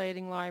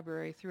circulating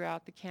library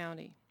throughout the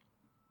county.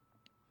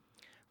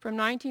 From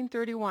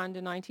 1931 to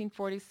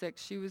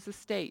 1946, she was the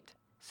state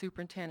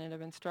superintendent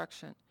of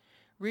instruction,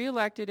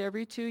 re-elected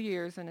every 2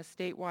 years in a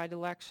statewide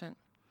election.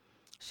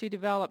 She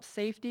developed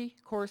safety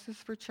courses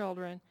for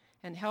children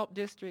and helped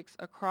districts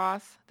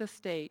across the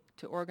state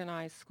to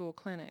organize school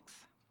clinics.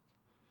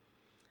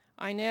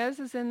 Inez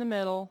is in the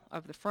middle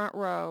of the front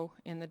row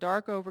in the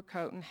dark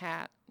overcoat and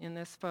hat in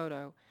this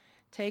photo,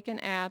 taken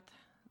at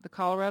the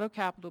Colorado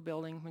Capitol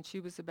building when she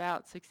was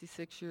about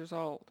 66 years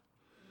old.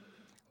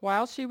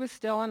 While she was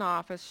still in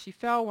office, she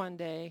fell one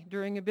day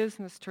during a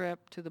business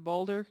trip to the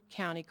Boulder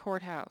County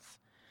Courthouse.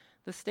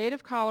 The state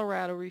of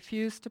Colorado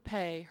refused to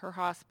pay her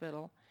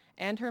hospital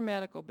and her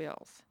medical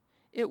bills.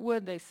 It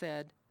would, they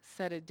said,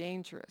 set a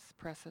dangerous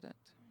precedent.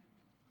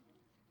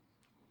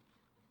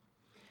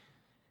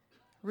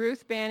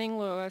 Ruth Banning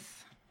Lewis,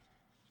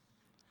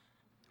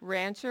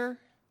 rancher,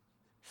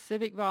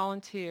 civic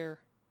volunteer,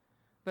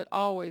 but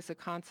always a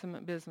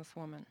consummate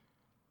businesswoman.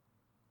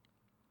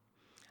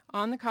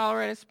 On the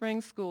Colorado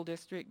Springs School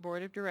District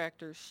Board of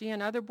Directors, she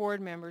and other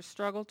board members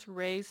struggled to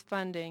raise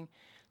funding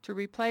to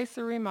replace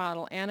or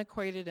remodel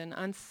antiquated and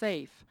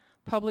unsafe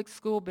public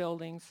school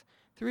buildings,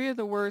 3 of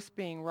the worst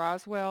being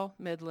Roswell,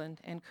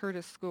 Midland, and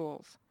Curtis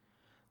schools.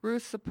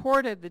 Ruth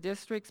supported the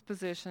district's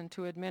position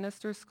to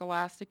administer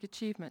scholastic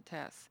achievement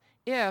tests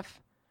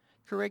if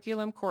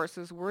curriculum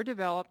courses were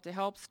developed to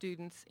help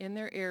students in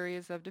their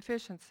areas of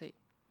deficiency.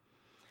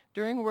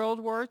 During World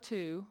War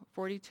II,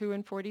 42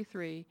 and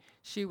 43,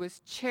 she was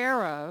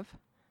chair of,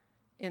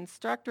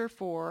 instructor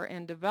for,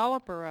 and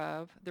developer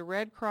of the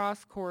Red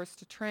Cross course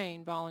to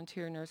train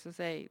volunteer nurses'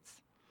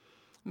 aides.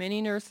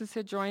 Many nurses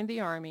had joined the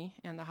Army,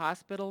 and the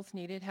hospitals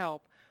needed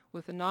help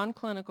with the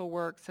non-clinical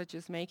work such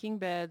as making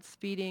beds,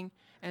 feeding,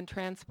 and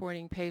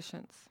transporting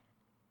patients.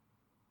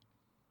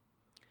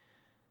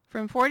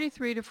 From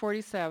 43 to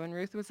 47,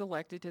 Ruth was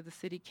elected to the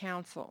City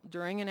Council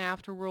during and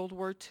after World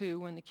War II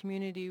when the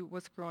community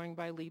was growing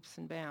by leaps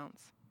and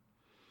bounds.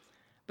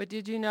 But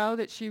did you know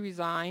that she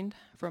resigned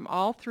from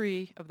all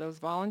 3 of those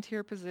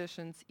volunteer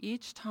positions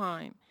each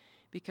time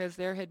because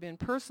there had been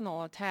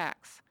personal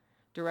attacks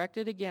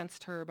directed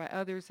against her by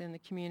others in the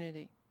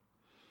community?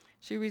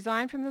 She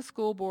resigned from the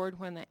school board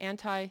when the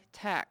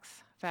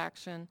anti-tax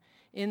faction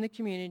in the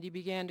community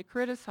began to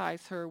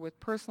criticize her with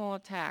personal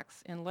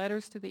attacks in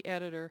letters to the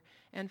editor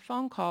and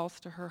phone calls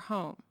to her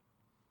home.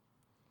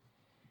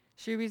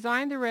 She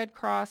resigned the Red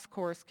Cross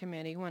course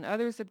committee when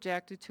others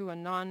objected to a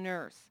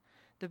non-nurse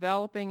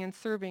developing and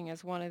serving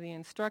as one of the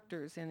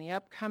instructors in the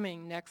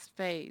upcoming next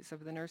phase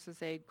of the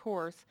nurse's aid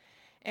course,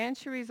 and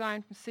she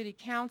resigned from City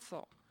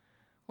Council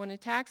when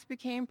attacks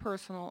became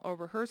personal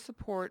over her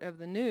support of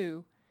the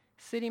new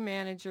city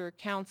manager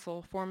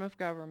council form of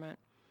government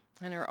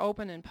and her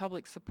open and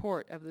public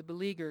support of the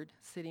beleaguered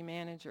city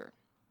manager.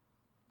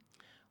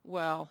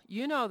 Well,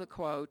 you know the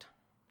quote,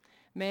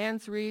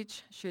 man's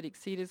reach should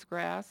exceed his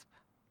grasp.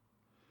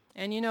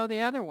 And you know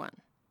the other one,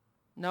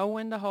 know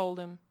when to hold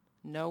him,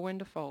 know when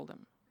to fold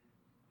him.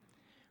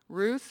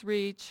 Ruth's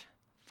reach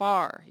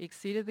far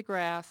exceeded the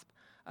grasp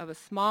of a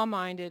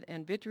small-minded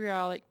and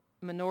vitriolic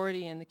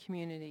minority in the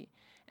community,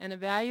 and a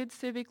valued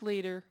civic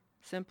leader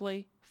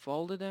simply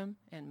folded him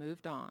and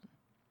moved on.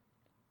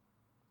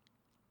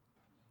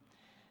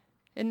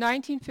 In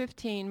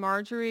 1915,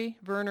 Marjorie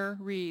Verner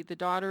Reed, the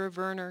daughter of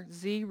Verner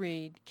Z.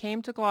 Reed,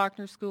 came to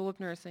Glockner School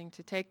of Nursing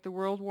to take the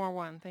World War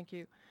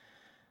I,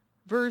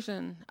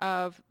 version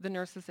of the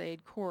Nurse's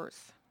Aid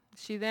course.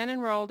 She then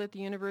enrolled at the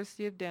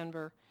University of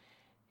Denver.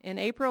 In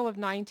April of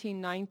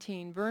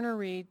 1919, Verner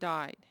Reed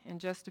died, and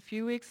just a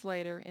few weeks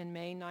later, in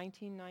May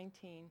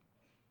 1919,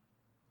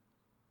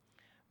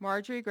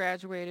 Marjorie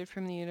graduated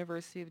from the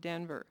University of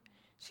Denver.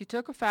 She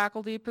took a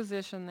faculty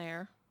position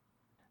there,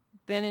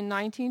 then in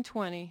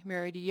 1920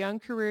 married a young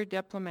career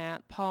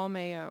diplomat, Paul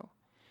Mayo.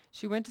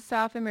 She went to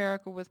South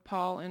America with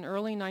Paul in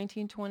early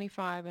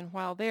 1925 and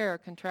while there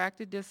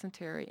contracted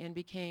dysentery and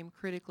became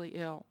critically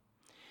ill.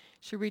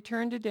 She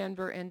returned to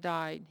Denver and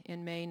died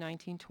in May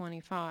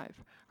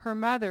 1925. Her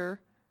mother,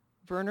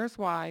 Verner's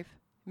wife,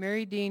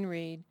 Mary Dean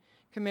Reed,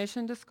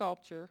 commissioned a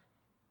sculpture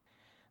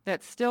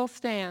that still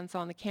stands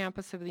on the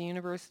campus of the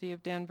University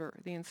of Denver.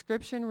 The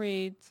inscription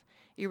reads,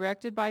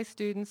 "Erected by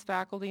students,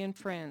 faculty, and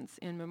friends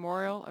in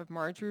memorial of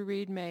Marjorie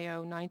Reed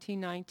Mayo,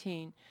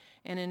 1919,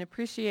 and in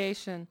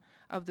appreciation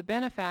of the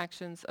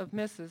benefactions of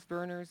Mrs.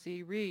 Verner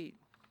Z. Reed."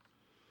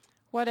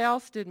 What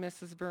else did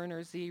Mrs.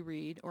 Verner Z.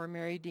 Reed or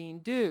Mary Dean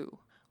do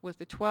with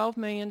the $12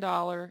 million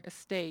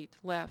estate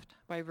left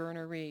by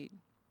Verner Reed?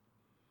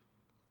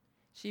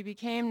 She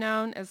became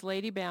known as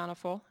Lady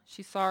Bountiful.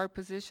 She saw her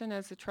position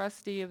as a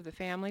trustee of the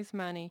family's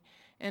money,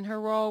 and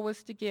her role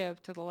was to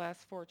give to the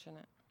less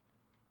fortunate.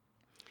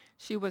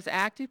 She was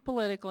active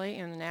politically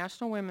in the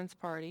National Women's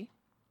Party,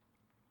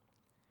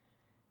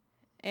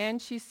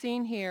 and she's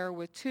seen here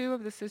with two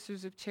of the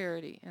Sisters of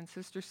Charity, and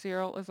Sister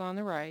Cyril is on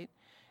the right,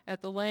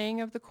 at the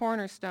laying of the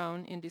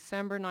cornerstone in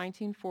December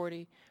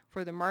 1940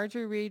 for the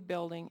Marjorie Reed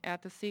Building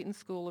at the Seton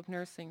School of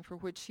Nursing, for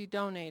which she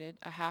donated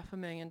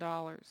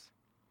 $500,000.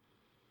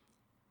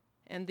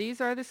 And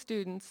these are the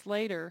students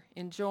later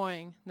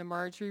enjoying the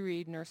Marjorie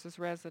Reed Nurses'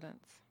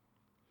 Residence.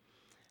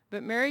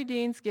 But Mary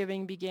Dean's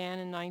giving began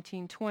in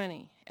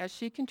 1920 as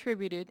she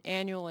contributed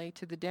annually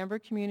to the Denver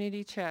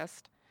Community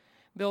Chest,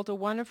 built a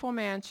wonderful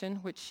mansion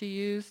which she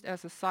used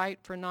as a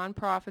site for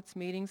nonprofits,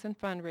 meetings, and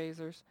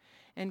fundraisers,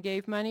 and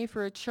gave money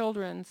for a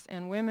children's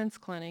and women's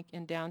clinic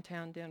in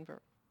downtown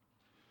Denver.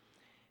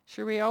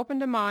 She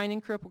reopened a mine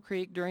in Cripple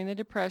Creek during the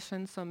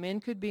Depression so men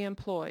could be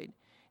employed.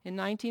 In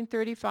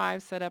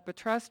 1935, set up a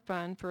trust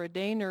fund for a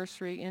day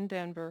nursery in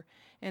Denver,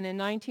 and in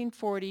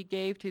 1940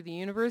 gave to the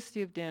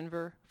University of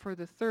Denver for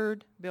the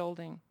third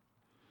building.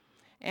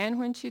 And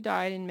when she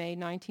died in May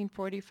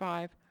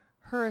 1945,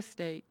 her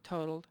estate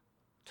totaled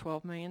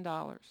 $12 million.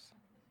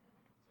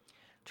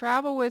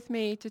 Travel with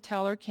me to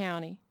Teller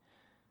County,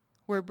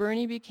 where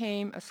Bernie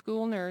became a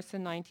school nurse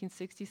in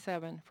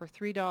 1967 for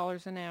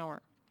 $3 an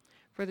hour.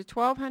 For the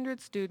 1,200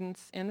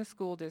 students in the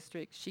school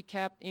district, she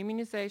kept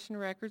immunization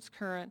records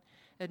current,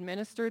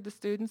 administered the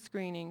student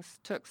screenings,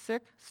 took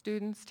sick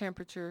students'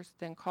 temperatures,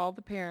 then called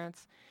the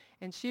parents,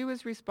 and she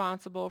was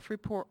responsible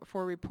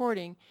for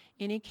reporting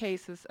any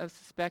cases of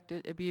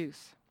suspected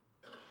abuse.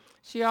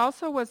 She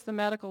also was the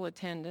medical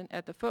attendant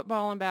at the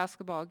football and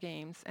basketball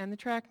games and the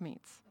track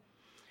meets.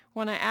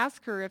 When I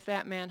asked her if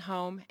that meant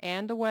home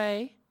and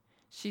away,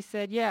 she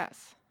said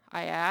yes.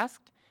 I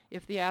asked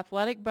if the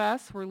athletic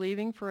bus were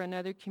leaving for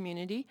another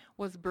community.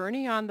 Was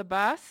Bernie on the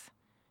bus?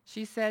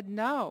 She said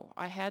no,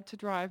 I had to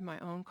drive my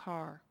own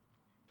car.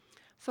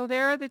 So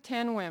there are the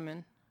 10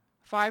 women,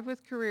 5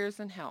 with careers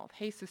in health: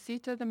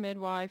 Jesusita the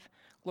midwife,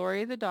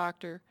 Gloria the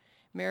doctor,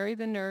 Mary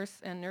the nurse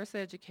and nurse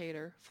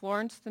educator,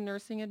 Florence the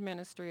nursing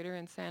administrator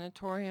and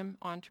sanatorium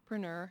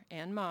entrepreneur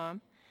and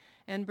mom,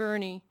 and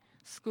Bernie,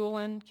 school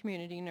and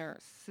community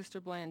nurse, Sister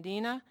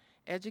Blandina,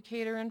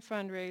 educator and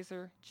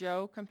fundraiser,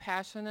 Joe,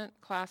 compassionate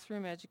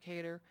classroom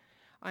educator,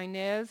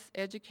 Inez,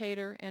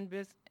 educator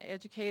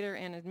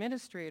and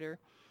administrator,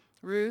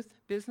 Ruth,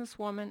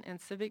 businesswoman and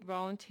civic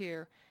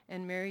volunteer,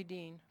 and Mary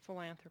Dean,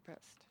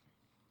 philanthropist.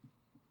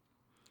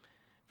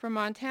 From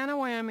Montana,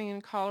 Wyoming,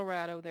 and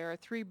Colorado, there are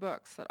 3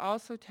 books that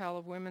also tell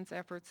of women's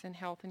efforts in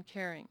health and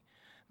caring.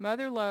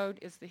 Mother Lode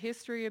is the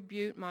history of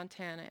Butte,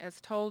 Montana,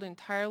 as told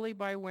entirely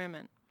by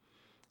women,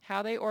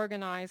 how they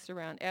organized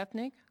around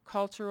ethnic,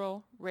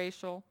 cultural,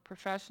 racial,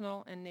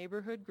 professional, and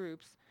neighborhood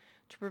groups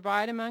to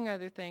provide, among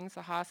other things,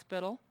 a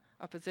hospital,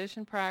 a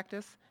physician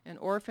practice, an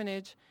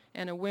orphanage,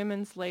 and a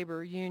women's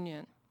labor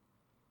union.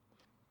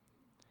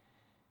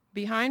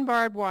 Behind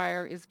Barbed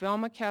Wire is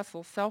Velma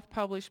Kessel's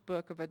self-published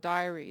book of a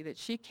diary that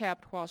she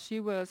kept while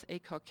she was a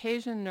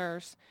Caucasian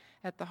nurse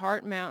at the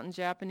Heart Mountain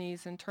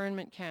Japanese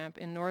internment camp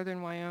in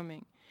northern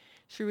Wyoming.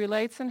 She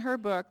relates in her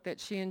book that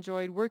she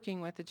enjoyed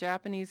working with the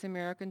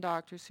Japanese-American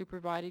doctors who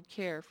provided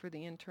care for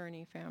the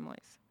internee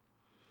families.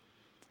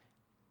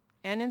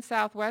 And in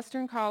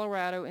southwestern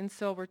Colorado, in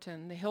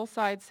Silverton, the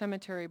Hillside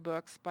Cemetery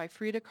books by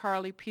Frida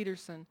Carly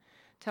Peterson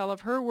tell of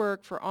her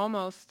work for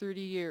almost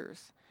 30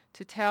 years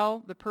to tell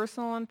the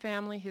personal and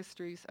family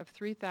histories of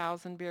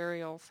 3,000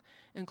 burials,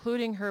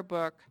 including her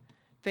book,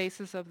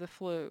 Faces of the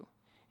Flu.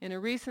 In a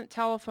recent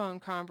telephone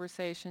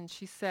conversation,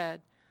 she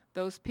said,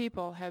 "Those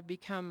people have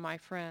become my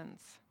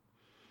friends."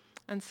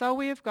 And so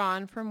we have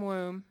gone from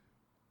womb,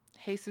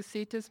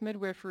 Jesusita's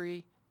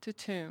midwifery, to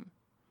tomb,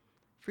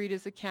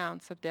 Frida's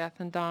accounts of death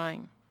and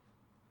dying.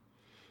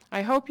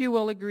 I hope you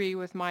will agree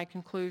with my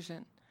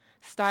conclusion.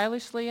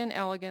 Stylishly and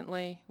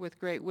elegantly, with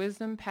great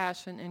wisdom,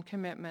 passion, and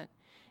commitment,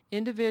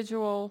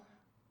 individual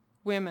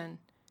women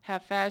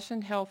have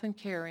fashioned health and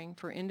caring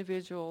for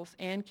individuals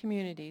and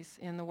communities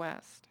in the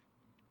West.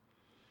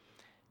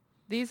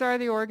 These are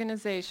the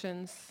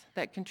organizations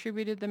that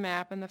contributed the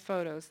map and the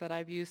photos that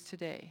I've used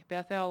today.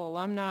 Bethel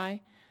Alumni,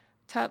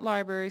 Tutt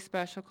Library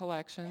Special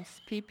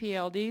Collections,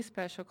 PPLD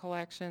Special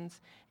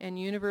Collections, and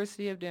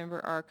University of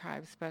Denver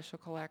Archives Special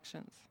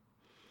Collections.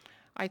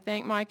 I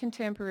thank my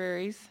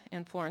contemporaries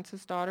and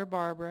Florence's daughter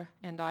Barbara,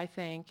 and I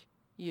thank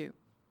you.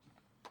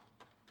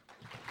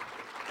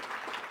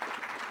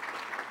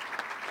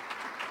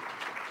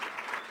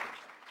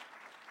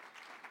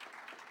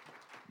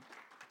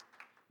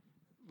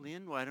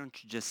 Lynn, why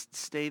don't you just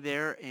stay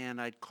there, and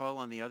I'd call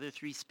on the other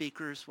three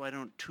speakers. Why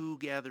don't two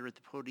gather at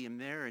the podium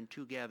there and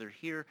two gather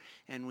here,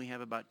 and we have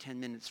about 10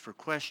 minutes for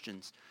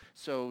questions.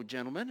 So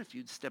gentlemen, if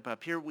you'd step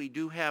up here. We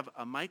do have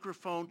a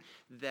microphone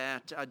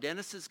that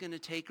Dennis is going to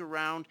take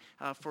around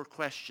for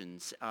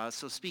questions.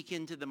 So speak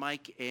into the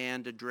mic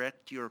and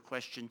direct your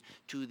question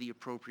to the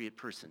appropriate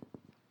person.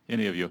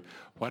 Any of you.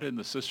 Why didn't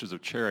the Sisters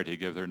of Charity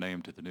give their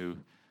name to the new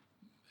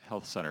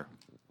health center?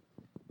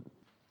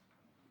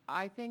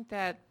 I think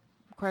that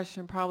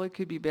question probably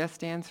could be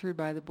best answered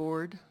by the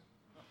board.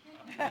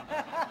 Taxpayers.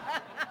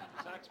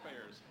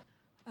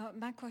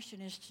 My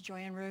question is to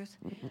Joanne Ruth.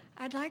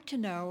 I'd like to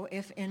know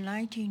if in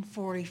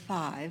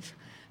 1945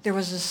 there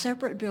was a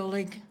separate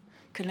building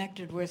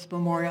connected with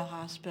Memorial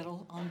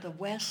Hospital on the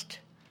west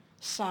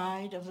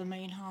side of the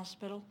main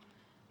hospital.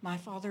 My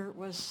father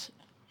was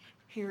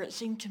here. It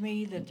seemed to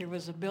me that there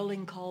was a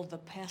building called the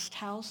Pest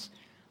House,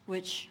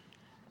 which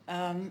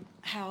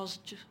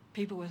housed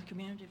people with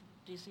community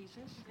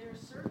diseases. There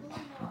certainly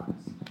was.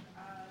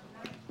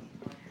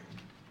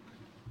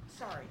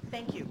 Sorry,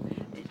 thank you.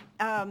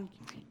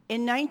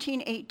 In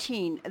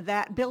 1918,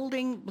 that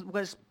building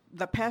was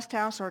the Pest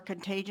House or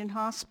Contagion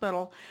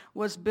Hospital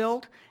was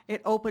built.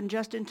 It opened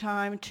just in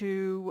time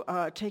to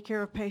take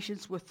care of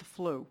patients with the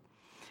flu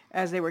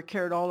as they were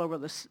carried all over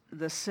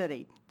the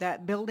city.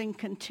 That building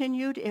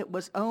continued. It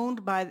was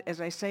owned by, as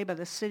I say, by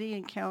the city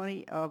and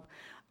county of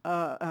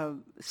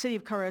City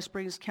of Colorado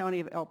Springs,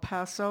 County of El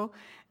Paso,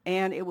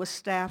 and it was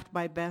staffed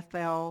by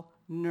Bethel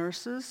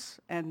nurses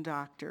and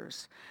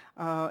doctors,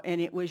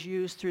 and it was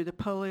used through the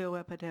polio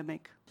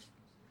epidemic.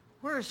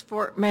 Where is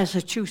Fort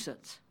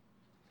Massachusetts?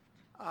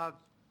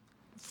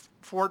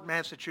 Fort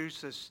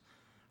Massachusetts,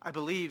 I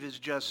believe,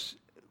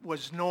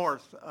 was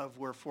north of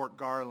where Fort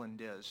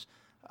Garland is.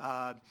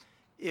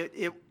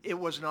 It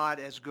was not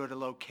as good a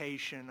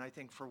location, I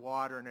think, for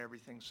water and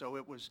everything, so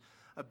it was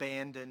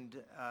abandoned.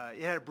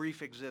 It had a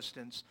brief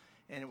existence,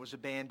 and it was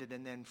abandoned,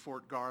 and then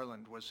Fort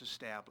Garland was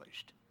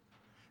established.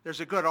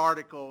 There's a good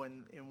article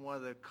in one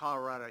of the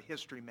Colorado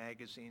history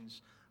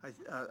magazines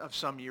of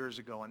some years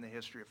ago on the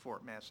history of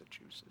Fort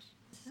Massachusetts.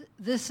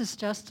 This is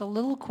just a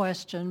little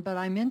question, but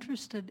I'm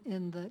interested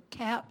in the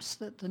caps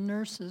that the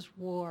nurses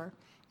wore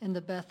in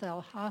the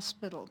Bethel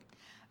Hospital,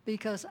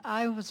 because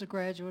I was a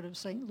graduate of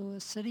St.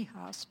 Louis City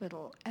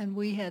Hospital, and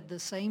we had the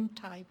same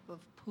type of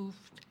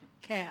poofed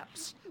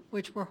caps,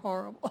 which were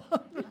horrible.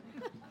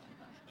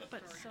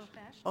 But so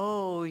fashionable.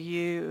 Oh,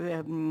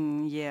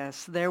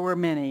 yes, there were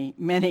many,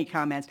 many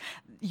comments.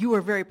 You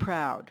were very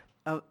proud,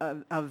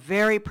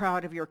 very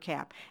proud of your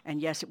cap,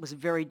 and yes, it was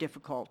very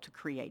difficult to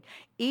create.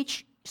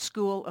 Each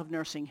school of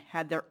nursing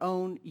had their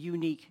own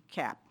unique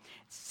cap.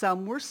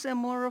 Some were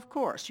similar, of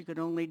course. You could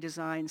only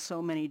design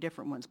so many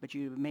different ones, but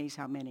you'd be amazed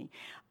how many.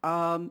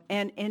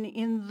 And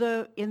in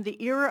the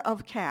era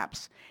of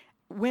caps,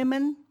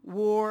 women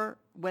wore,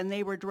 when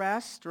they were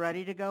dressed,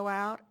 ready to go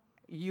out,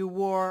 you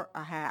wore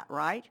a hat,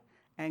 right?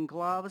 And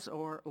gloves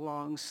or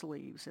long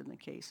sleeves in the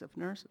case of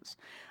nurses.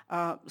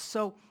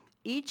 So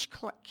each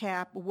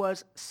cap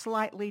was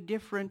slightly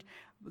different.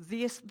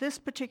 This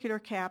particular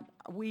cap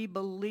we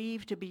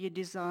believe to be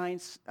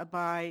designed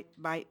by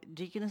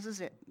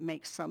deaconesses. It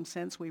makes some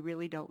sense. We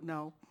really don't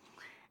know.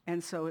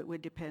 And so it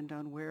would depend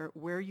on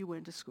where you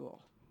went to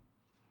school.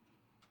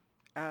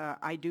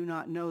 I do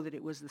not know that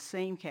it was the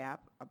same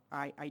cap.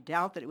 I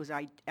doubt that it was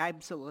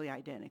absolutely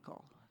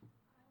identical.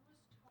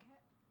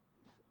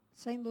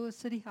 St. Louis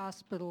City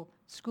Hospital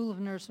School of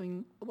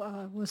Nursing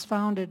was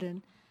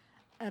founded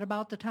at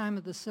about the time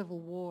of the Civil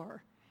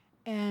War.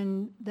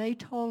 And they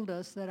told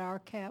us that our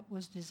cap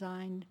was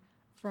designed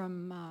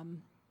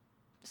from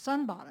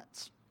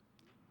sunbonnets.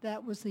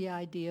 That was the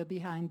idea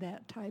behind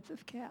that type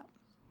of cap.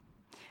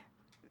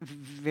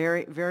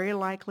 Very, very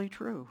likely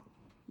true.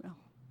 Well,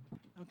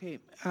 Okay,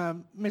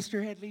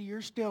 Mr. Headley,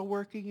 you're still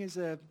working as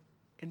an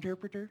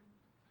interpreter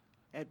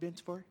at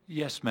Binsford?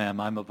 Yes, ma'am.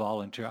 I'm a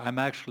volunteer. I'm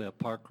actually a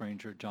park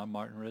ranger at John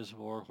Martin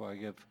Reservoir, where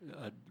I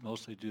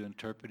mostly do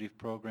interpretive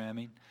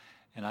programming.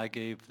 And I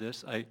gave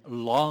a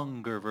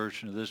longer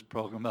version of this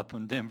program up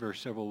in Denver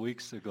several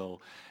weeks ago.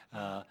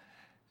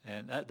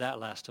 And that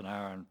lasts an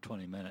hour and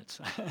 20 minutes.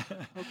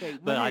 Okay,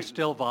 But I when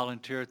still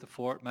volunteer at the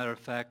fort. Matter of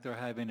fact, they're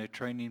having a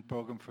training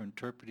program for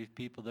interpretive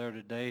people there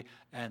today,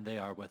 and they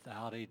are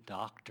without a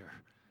doctor.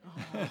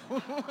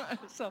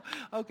 So,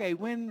 okay,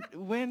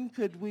 when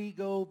could we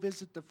go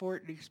visit the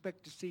fort and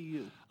expect to see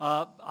you?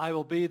 I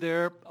will be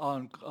there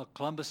on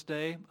Columbus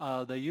Day.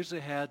 They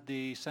usually had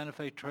the Santa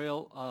Fe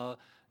Trail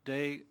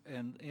Day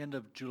in end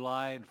of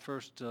July and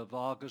 1st of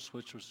August,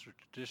 which was the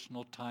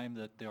traditional time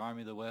that the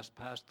Army of the West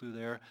passed through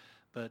there.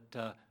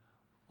 But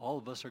all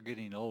of us are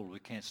getting old. We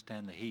can't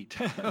stand the heat.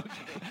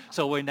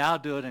 So we now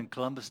do it in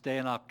Columbus Day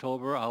in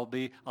October. I'll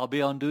be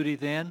on duty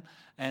then.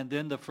 And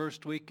then the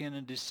first weekend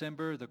in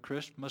December, the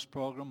Christmas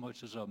program,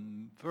 which is a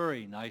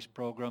very nice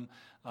program,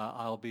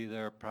 I'll be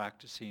there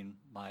practicing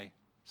my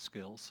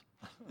skills.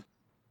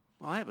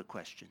 Well, I have a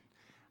question.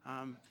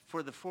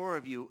 For the four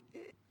of you,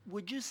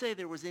 would you say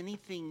there was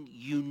anything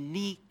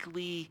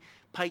uniquely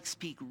Pikes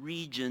Peak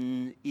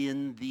region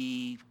in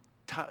the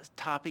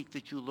topic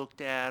that you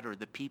looked at or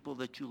the people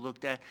that you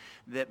looked at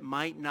that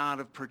might not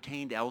have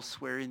pertained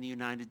elsewhere in the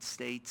United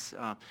States?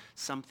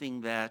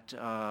 Something that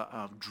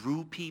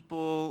drew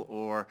people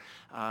or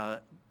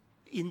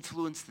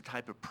influenced the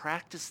type of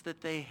practice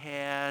that they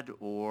had,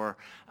 or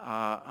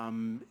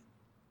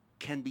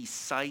can be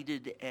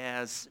cited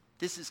as,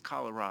 this is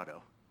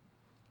Colorado?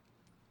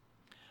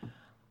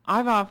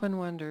 I've often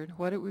wondered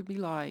what it would be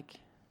like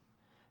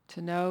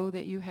to know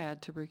that you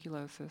had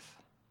tuberculosis,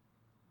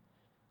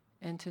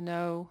 and to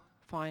know,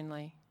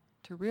 finally,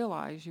 to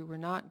realize you were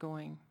not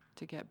going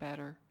to get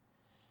better,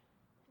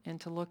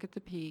 and to look at the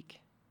peak.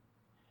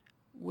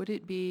 Would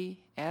it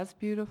be as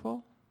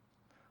beautiful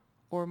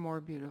or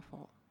more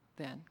beautiful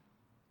then?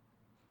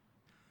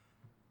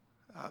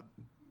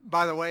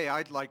 By the way,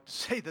 I'd like to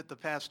say that the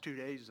past 2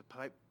 days,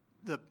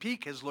 the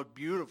peak has looked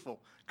beautiful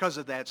because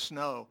of that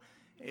snow.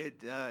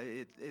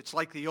 It's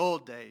like the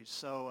old days.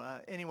 So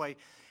anyway,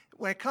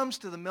 when it comes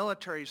to the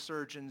military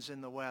surgeons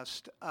in the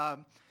West,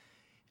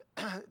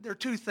 there are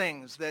two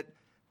things that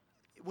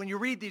when you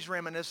read these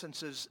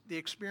reminiscences, the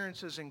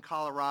experiences in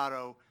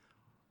Colorado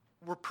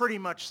were pretty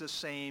much the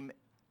same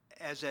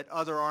as at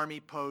other Army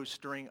posts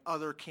during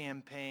other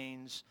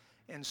campaigns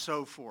and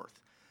so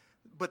forth.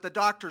 But the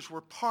doctors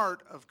were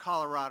part of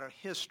Colorado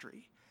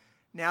history.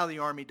 Now the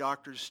Army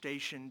doctors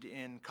stationed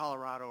in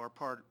Colorado are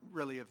part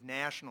really of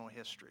national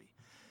history.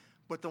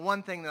 But the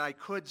one thing that I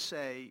could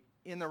say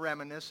in the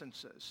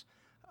reminiscences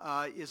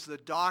is the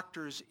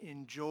doctors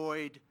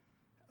enjoyed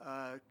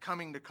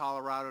coming to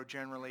Colorado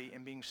generally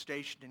and being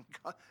stationed in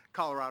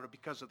Colorado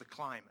because of the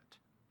climate.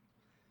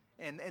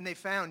 And they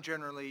found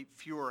generally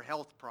fewer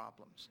health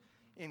problems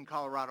in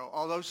Colorado,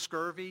 although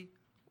scurvy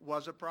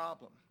was a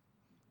problem,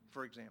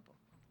 for example.